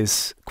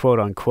ways, quote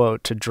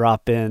unquote, to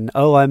drop in,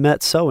 oh, I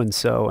met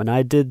so-and-so, and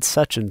I did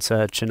such and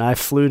such, and I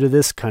flew to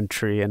this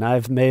country, and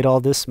I've made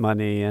all this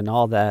money, and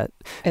all that.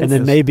 And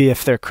then maybe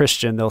if they're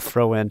Christian, they'll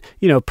throw in,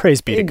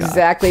 praise be to God.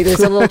 Exactly. There's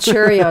a little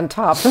cherry on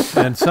top.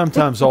 And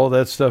sometimes all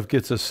that stuff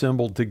gets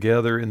assembled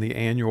together in the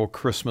annual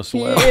Christmas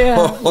letter.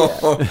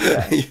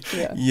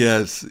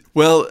 Yes.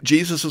 Well,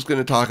 Jesus is going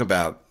to talk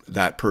about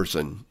that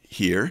person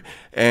here,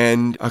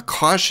 and a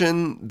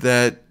caution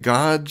that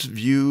God's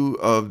view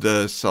of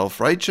the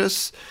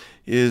self-righteous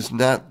is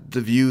not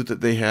the view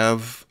that they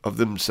have of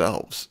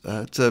themselves.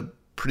 It's a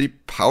pretty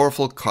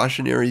powerful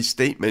cautionary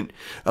statement.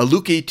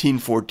 Luke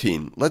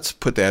 18:14. Let's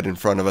put that in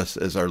front of us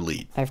as our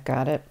lead. I've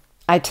got it.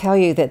 I tell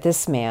you that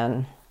this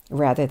man,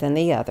 rather than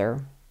the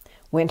other,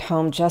 went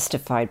home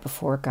justified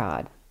before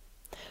God.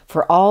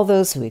 For all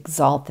those who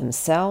exalt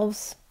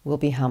themselves will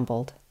be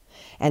humbled,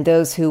 and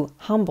those who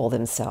humble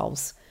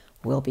themselves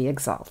will be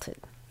exalted.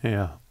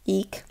 Yeah.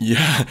 Eek.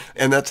 Yeah,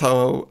 and that's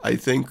how I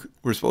think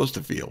we're supposed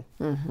to feel.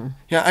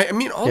 Yeah, I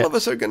mean, all of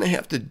us are going to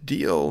have to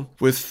deal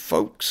with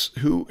folks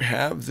who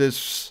have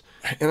this,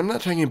 and I'm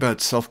not talking about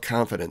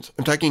self-confidence.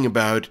 I'm talking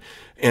about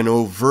an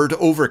overt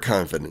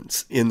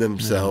overconfidence in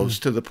themselves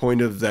to the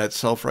point of that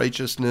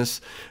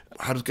self-righteousness.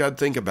 How does God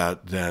think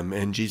about them?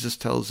 And Jesus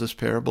tells this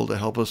parable to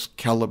help us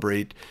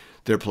calibrate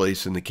their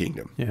place in the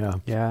kingdom. Yeah.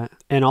 Yeah.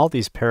 And all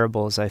these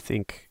parables, I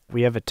think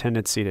we have a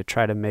tendency to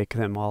try to make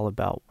them all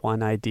about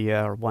one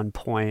idea or one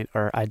point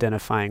or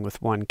identifying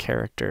with one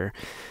character.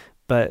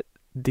 But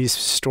these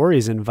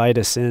stories invite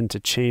us in to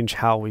change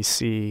how we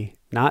see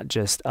not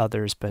just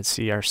others, but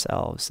see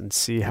ourselves and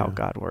see how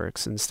God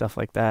works and stuff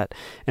like that.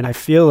 And I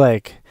feel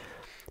like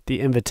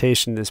the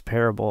invitation in this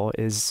parable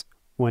is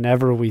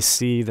whenever we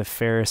see the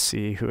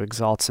Pharisee who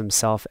exalts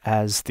himself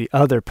as the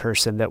other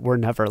person that we're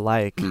never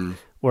like,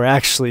 we're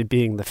actually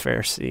being the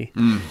Pharisee.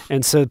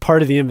 And so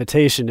part of the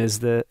invitation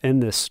is in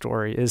this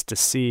story is to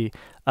see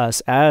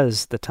us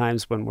as the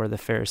times when we're the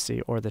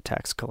Pharisee or the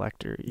tax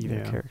collector,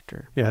 either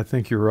character. Yeah, I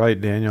think you're right,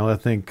 Daniel. I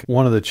think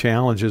one of the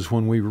challenges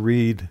when we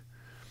read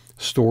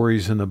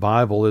stories in the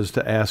Bible is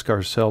to ask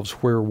ourselves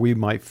where we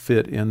might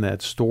fit in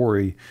that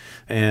story.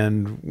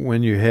 And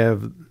when you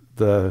have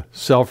the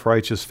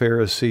self-righteous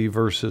Pharisee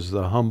versus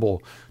the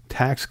humble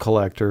tax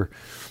collector,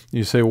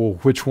 you say, well,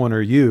 which one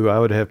are you? I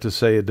would have to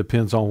say it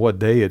depends on what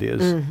day it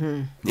is.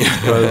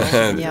 Because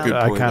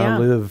I kind of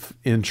live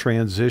in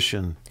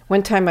transition.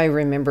 One time I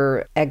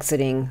remember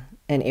exiting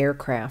an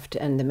aircraft,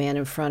 and the man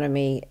in front of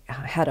me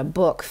had a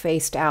book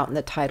faced out, and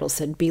the title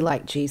said, "Be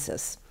Like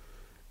Jesus."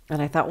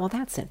 And I thought, well,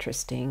 that's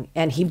interesting.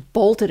 And he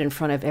bolted in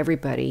front of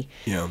everybody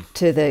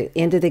to the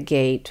end of the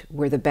gate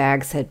where the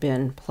bags had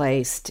been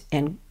placed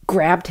and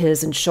grabbed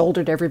his and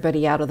shouldered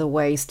everybody out of the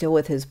way, still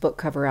with his book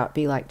cover out,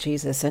 "Be Like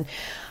Jesus." And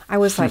I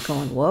was like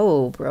going,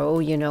 whoa, bro,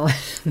 are you?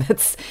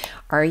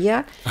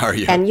 Are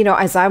you? And,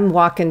 as I'm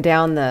walking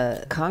down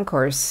the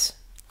concourse,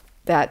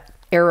 that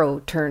arrow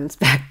turns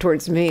back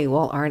towards me.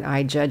 Well, aren't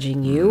I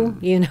judging you,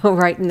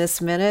 right in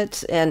this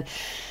minute? And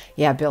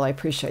yeah, Bill, I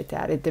appreciate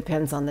that. It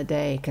depends on the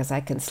day, because I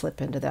can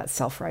slip into that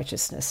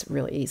self-righteousness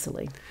really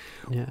easily.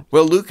 Yeah.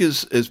 Well, Luke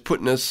is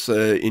putting us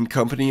in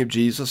company of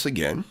Jesus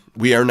again.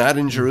 We are not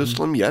in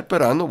Jerusalem yet,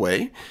 but on the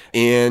way.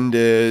 And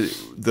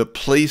the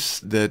place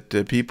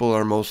that people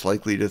are most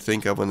likely to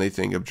think of when they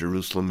think of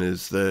Jerusalem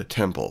is the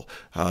temple,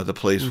 the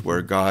place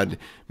where God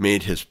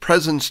made his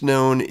presence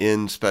known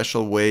in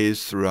special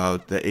ways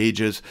throughout the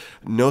ages.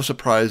 No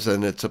surprise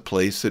that it's a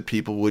place that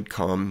people would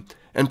come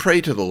and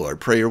pray to the Lord.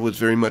 Prayer was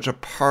very much a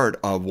part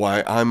of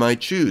why I might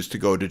choose to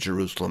go to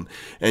Jerusalem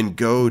and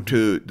go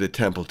to the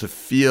temple, to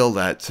feel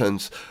that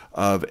sense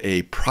of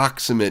a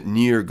proximate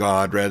near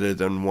God rather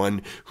than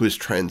one who is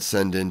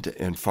transcendent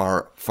and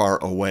far,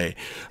 far away.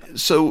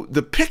 So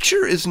the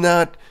picture is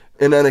not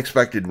an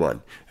unexpected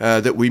one,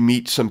 that we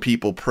meet some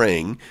people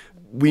praying.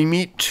 We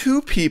meet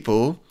two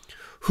people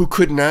who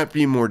could not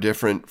be more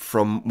different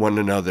from one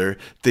another.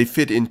 They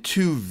fit in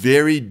two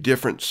very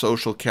different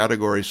social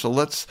categories. So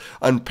let's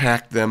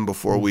unpack them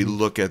before we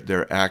look at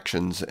their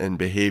actions and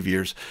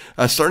behaviors.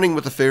 Starting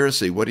with the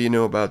Pharisee, what do you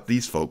know about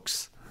these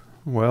folks?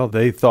 Well,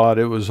 they thought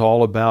it was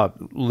all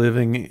about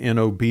living in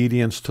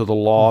obedience to the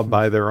law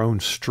by their own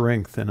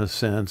strength, in a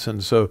sense.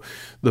 And so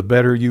the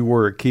better you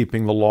were at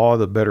keeping the law,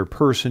 the better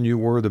person you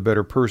were. The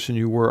better person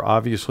you were,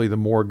 obviously, the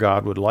more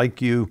God would like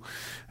you,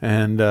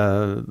 and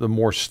the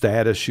more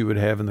status you would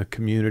have in the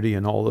community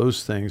and all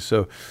those things.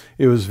 So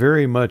it was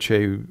very much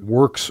a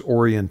works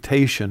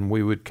orientation.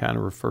 We would kind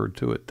of refer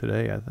to it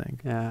today, I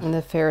think. Yeah. And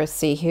the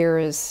Pharisee here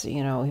is,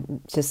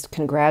 just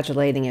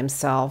congratulating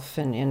himself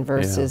in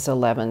verses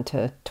 11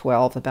 to 12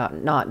 about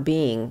not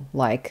being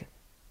like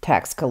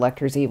tax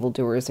collectors,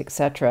 evildoers,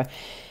 etc.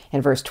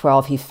 In verse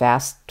 12, he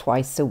fasts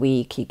twice a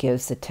week. He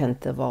gives a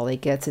tenth of all he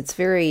gets. It's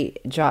very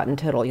jot and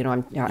tittle.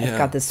 I've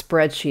got this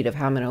spreadsheet of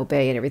how I'm going to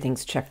obey, and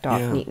everything's checked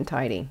off neat and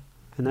tidy.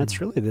 And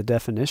that's really the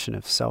definition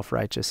of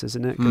self-righteous,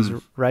 isn't it? Because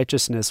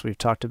righteousness, we've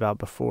talked about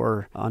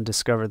before on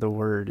Discover the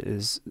Word,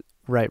 is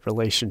right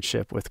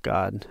relationship with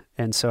God.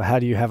 And so how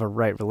do you have a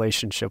right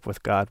relationship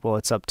with God? Well,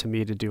 it's up to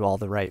me to do all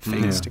the right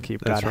things to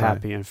keep God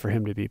happy and for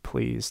him to be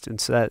pleased. And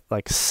so that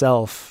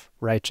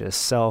self-righteous,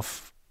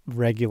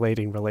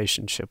 self-regulating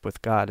relationship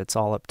with God, it's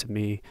all up to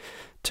me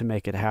to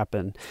make it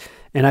happen.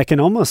 And I can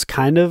almost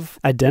kind of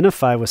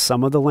identify with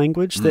some of the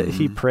language that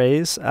he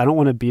prays. I don't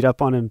want to beat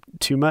up on him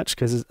too much,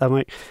 because I'm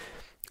like,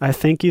 I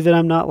thank you that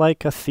I'm not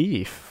like a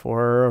thief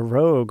or a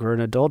rogue or an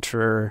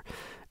adulterer.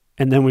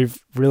 And then we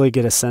really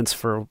get a sense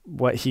for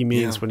what he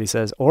means when he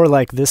says, or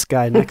like this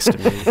guy next to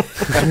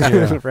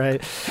me,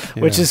 right?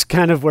 Yeah. Which is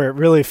kind of where it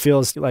really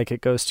feels like it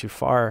goes too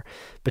far.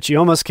 But you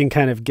almost can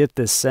kind of get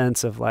this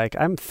sense of like,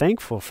 I'm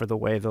thankful for the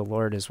way the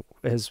Lord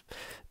has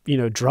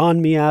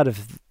drawn me out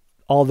of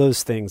all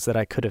those things that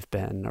I could have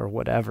been or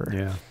whatever.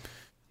 Yeah.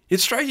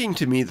 It's striking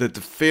to me that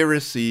the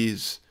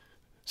Pharisees'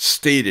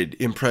 stated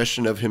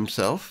impression of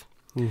himself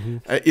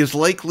is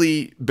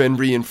likely been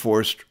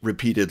reinforced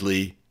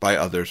repeatedly by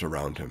others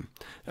around him.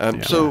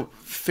 So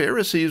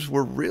Pharisees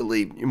were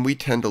really, and we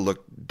tend to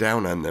look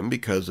down on them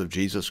because of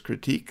Jesus'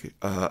 critique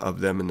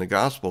of them in the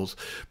Gospels,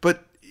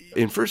 but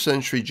in first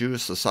century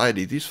Jewish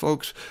society, these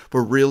folks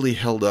were really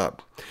held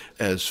up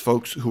as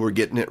folks who were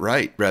getting it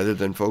right rather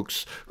than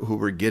folks who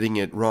were getting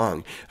it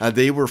wrong.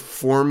 They were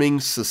forming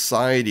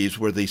societies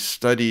where they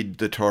studied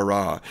the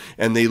Torah,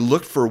 and they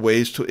looked for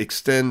ways to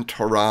extend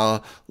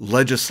Torah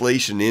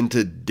legislation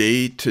into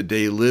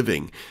day-to-day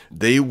living.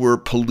 They were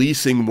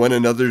policing one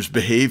another's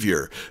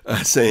behavior,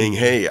 saying,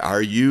 hey,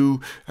 are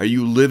you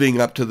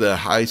living up to the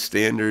high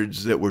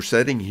standards that we're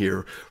setting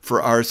here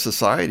for our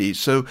society?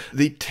 So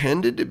they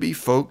tended to be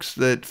folks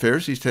that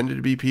Pharisees tended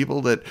to be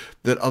people that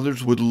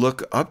others would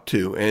look up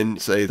to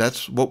and say,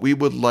 that's what we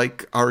would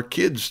like our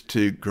kids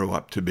to grow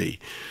up to be.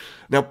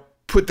 Now,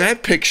 put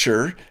that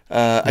picture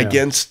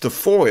against the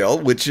foil,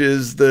 which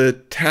is the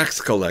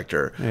tax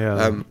collector.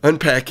 Yeah.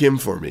 Unpack him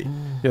for me.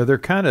 Yeah, they're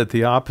kind of at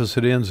the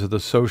opposite ends of the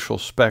social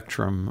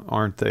spectrum,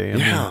 aren't they? I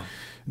mean,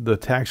 the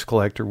tax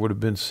collector would have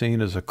been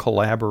seen as a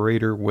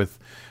collaborator with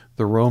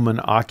the Roman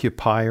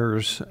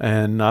occupiers,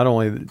 and not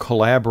only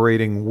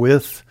collaborating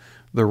with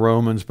the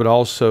Romans, but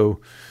also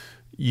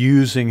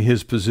using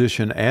his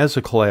position as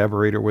a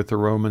collaborator with the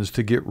Romans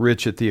to get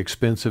rich at the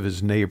expense of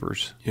his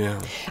neighbors. Yeah.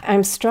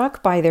 I'm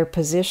struck by their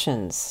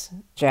positions,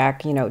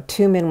 Jack.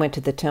 Two men went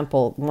to the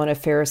temple, one a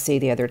Pharisee,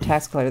 the other a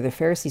tax collector. The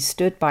Pharisee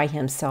stood by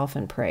himself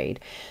and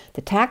prayed.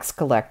 The tax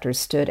collector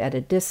stood at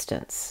a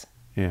distance.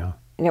 Yeah.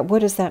 Now, what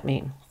does that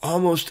mean?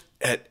 Almost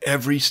at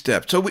every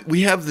step. So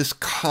we have this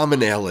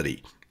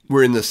commonality.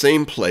 We're in the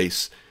same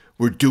place.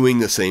 We're doing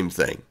the same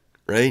thing.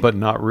 Right? But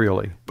not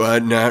really.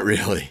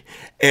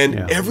 And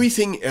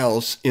everything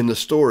else in the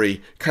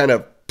story kind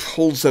of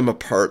pulls them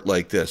apart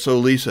like this. So,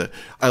 Lisa,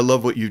 I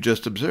love what you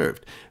just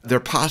observed.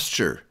 Their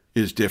posture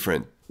is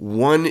different.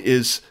 One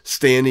is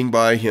standing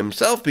by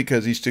himself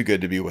because he's too good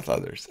to be with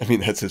others. I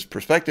mean, that's his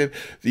perspective.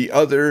 The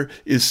other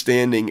is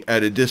standing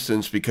at a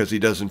distance because he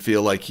doesn't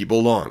feel like he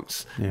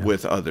belongs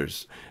with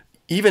others.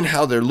 Even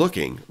how they're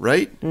looking,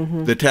 right?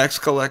 Mm-hmm. The tax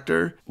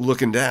collector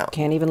looking down.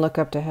 Can't even look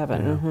up to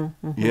heaven. Yeah.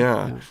 Mm-hmm,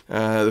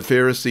 mm-hmm. The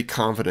Pharisee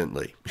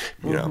confidently,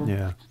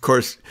 Of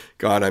course,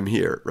 God, I'm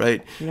here,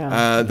 right?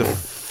 Yeah. The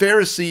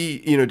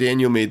Pharisee,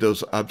 Daniel made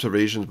those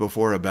observations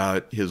before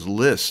about his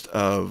list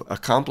of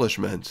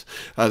accomplishments.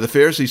 The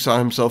Pharisee saw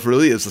himself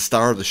really as the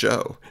star of the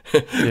show,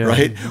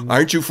 right? Mm-hmm.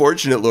 Aren't you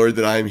fortunate, Lord,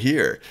 that I'm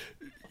here?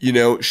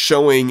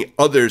 Showing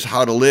others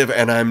how to live,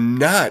 and I'm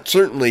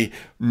certainly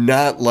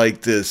not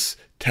like this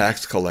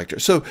tax collector.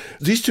 So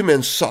these two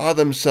men saw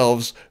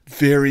themselves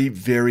very,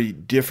 very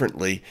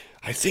differently.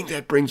 I think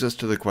that brings us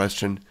to the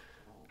question,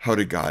 how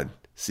did God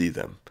see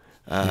them?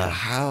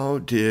 How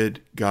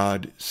did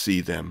God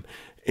see them?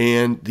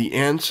 And the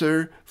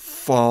answer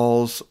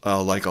falls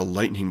like a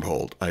lightning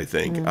bolt, I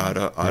think, out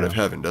of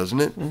heaven,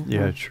 doesn't it? Mm-hmm.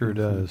 Yeah, it sure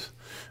does.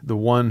 The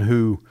one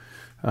who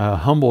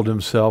humbled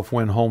himself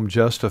went home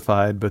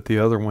justified, but the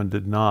other one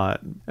did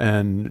not.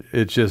 And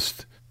it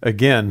just,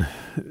 again,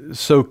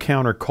 so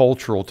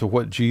countercultural to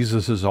what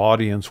Jesus'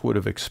 audience would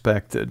have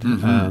expected.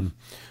 Mm-hmm.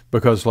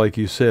 Because, like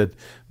you said,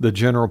 the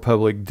general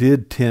public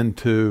did tend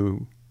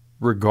to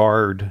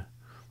regard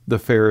the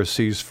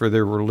Pharisees for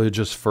their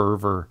religious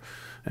fervor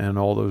and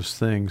all those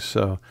things.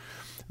 So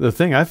the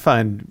thing I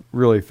find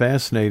really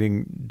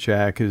fascinating,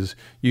 Jack, is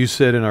you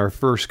said in our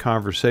first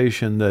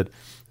conversation that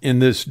in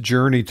this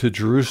journey to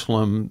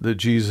Jerusalem that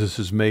Jesus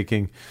is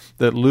making,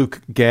 that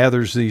Luke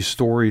gathers these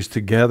stories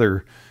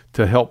together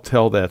to help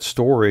tell that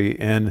story.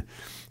 And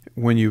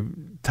when you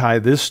tie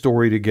this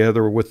story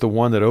together with the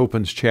one that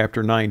opens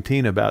chapter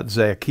 19 about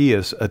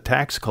Zacchaeus, a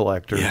tax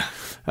collector,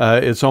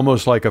 it's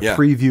almost like a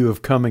preview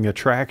of coming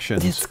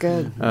attractions. It's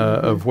good.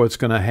 Of what's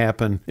going to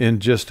happen in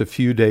just a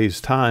few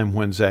days' time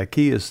when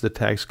Zacchaeus, the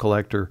tax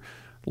collector,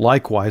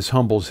 likewise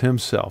humbles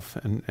himself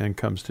and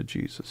comes to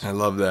Jesus. I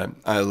love that.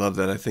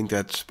 I think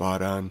that's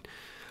spot on.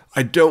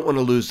 I don't want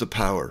to lose the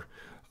power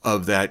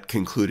of that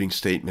concluding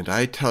statement.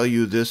 I tell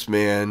you, this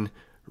man,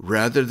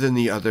 rather than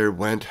the other,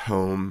 went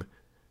home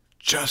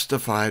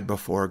justified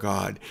before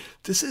God.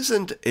 This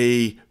isn't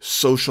a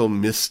social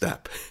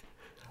misstep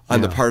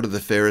on the part of the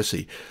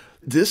Pharisee.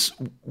 This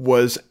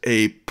was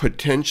a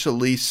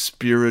potentially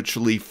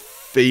spiritually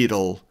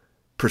fatal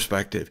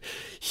perspective.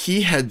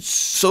 He had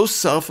so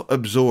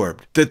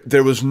self-absorbed that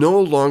there was no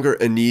longer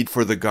a need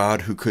for the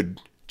God who could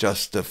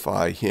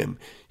justify him.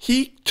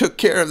 He took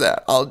care of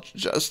that. I'll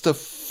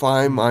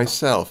justify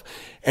myself.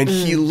 And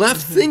he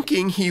left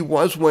thinking he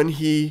was when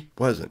he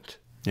wasn't.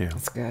 Yeah,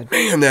 that's good.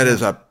 Man, that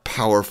is a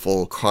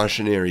powerful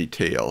cautionary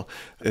tale.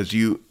 As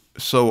you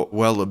so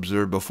well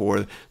observed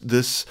before,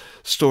 this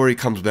story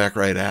comes back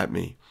right at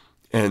me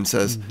and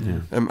says,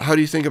 how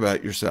do you think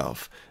about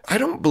yourself? I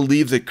don't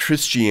believe that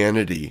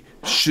Christianity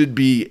should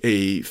be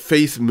a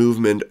faith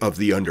movement of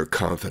the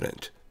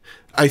underconfident.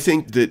 I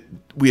think that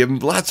we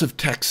have lots of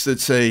texts that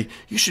say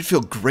you should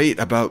feel great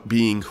about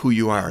being who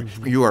you are.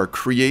 You are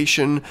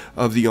creation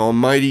of the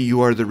Almighty.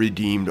 You are the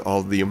redeemed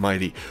of the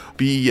Almighty.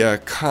 Be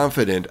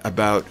confident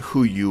about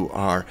who you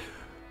are,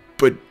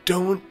 but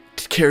don't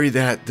carry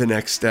that the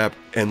next step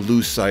and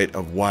lose sight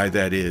of why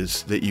that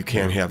is that you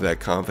can't have that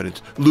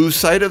confidence. Lose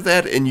sight of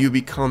that and you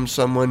become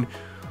someone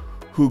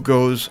who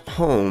goes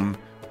home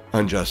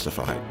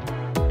unjustified.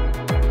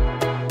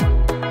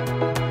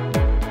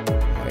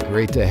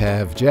 Great to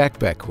have Jack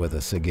Beck with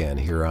us again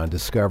here on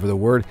Discover the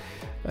Word.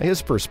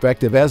 His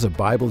perspective as a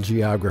Bible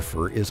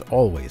geographer is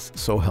always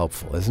so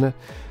helpful, isn't it?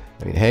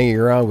 I mean, hanging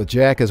around with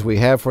Jack as we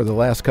have for the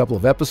last couple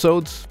of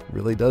episodes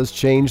really does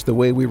change the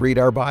way we read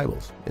our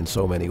Bibles in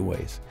so many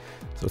ways.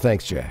 So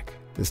thanks, Jack.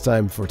 This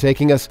time for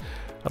taking us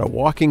on a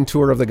walking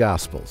tour of the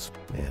Gospels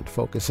and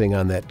focusing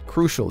on that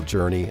crucial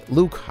journey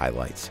Luke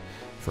highlights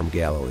from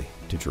Galilee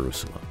to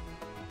Jerusalem.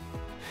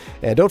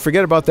 And don't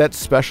forget about that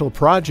special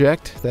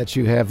project that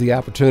you have the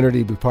opportunity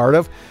to be part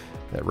of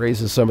that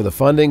raises some of the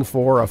funding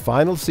for a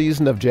final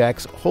season of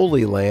Jack's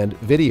Holy Land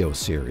video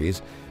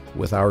series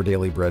with Our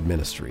Daily Bread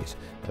Ministries.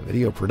 The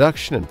video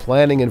production and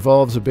planning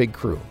involves a big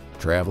crew.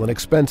 Travel and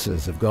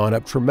expenses have gone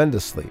up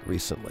tremendously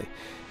recently.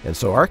 And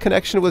so our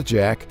connection with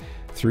Jack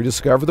through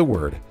Discover the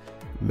Word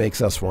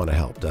makes us want to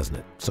help, doesn't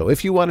it? So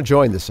if you want to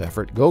join this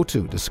effort, go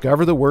to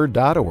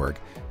discovertheword.org,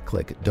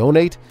 click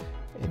Donate,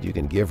 and you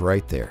can give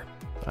right there.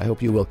 I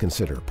hope you will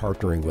consider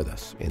partnering with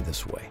us in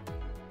this way.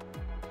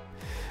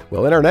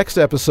 Well, in our next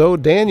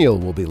episode, Daniel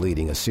will be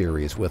leading a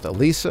series with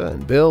Elisa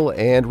and Bill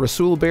and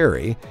Rasul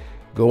Berry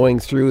going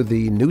through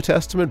the New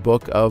Testament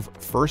book of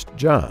 1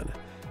 John.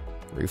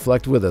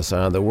 Reflect with us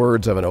on the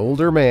words of an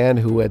older man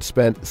who had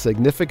spent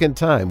significant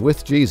time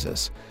with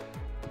Jesus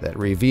that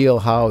reveal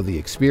how the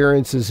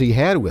experiences he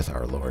had with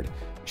our Lord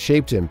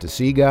shaped him to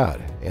see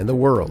God and the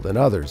world and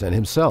others and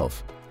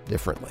himself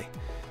differently.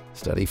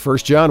 Study 1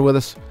 John with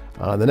us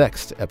on the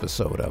next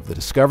episode of the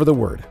Discover the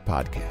Word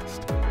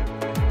podcast.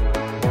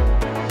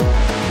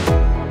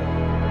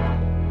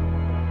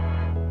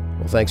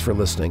 Well, thanks for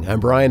listening. I'm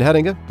Brian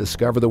Hettinga.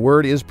 Discover the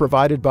Word is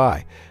provided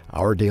by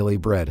Our Daily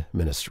Bread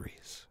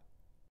Ministries.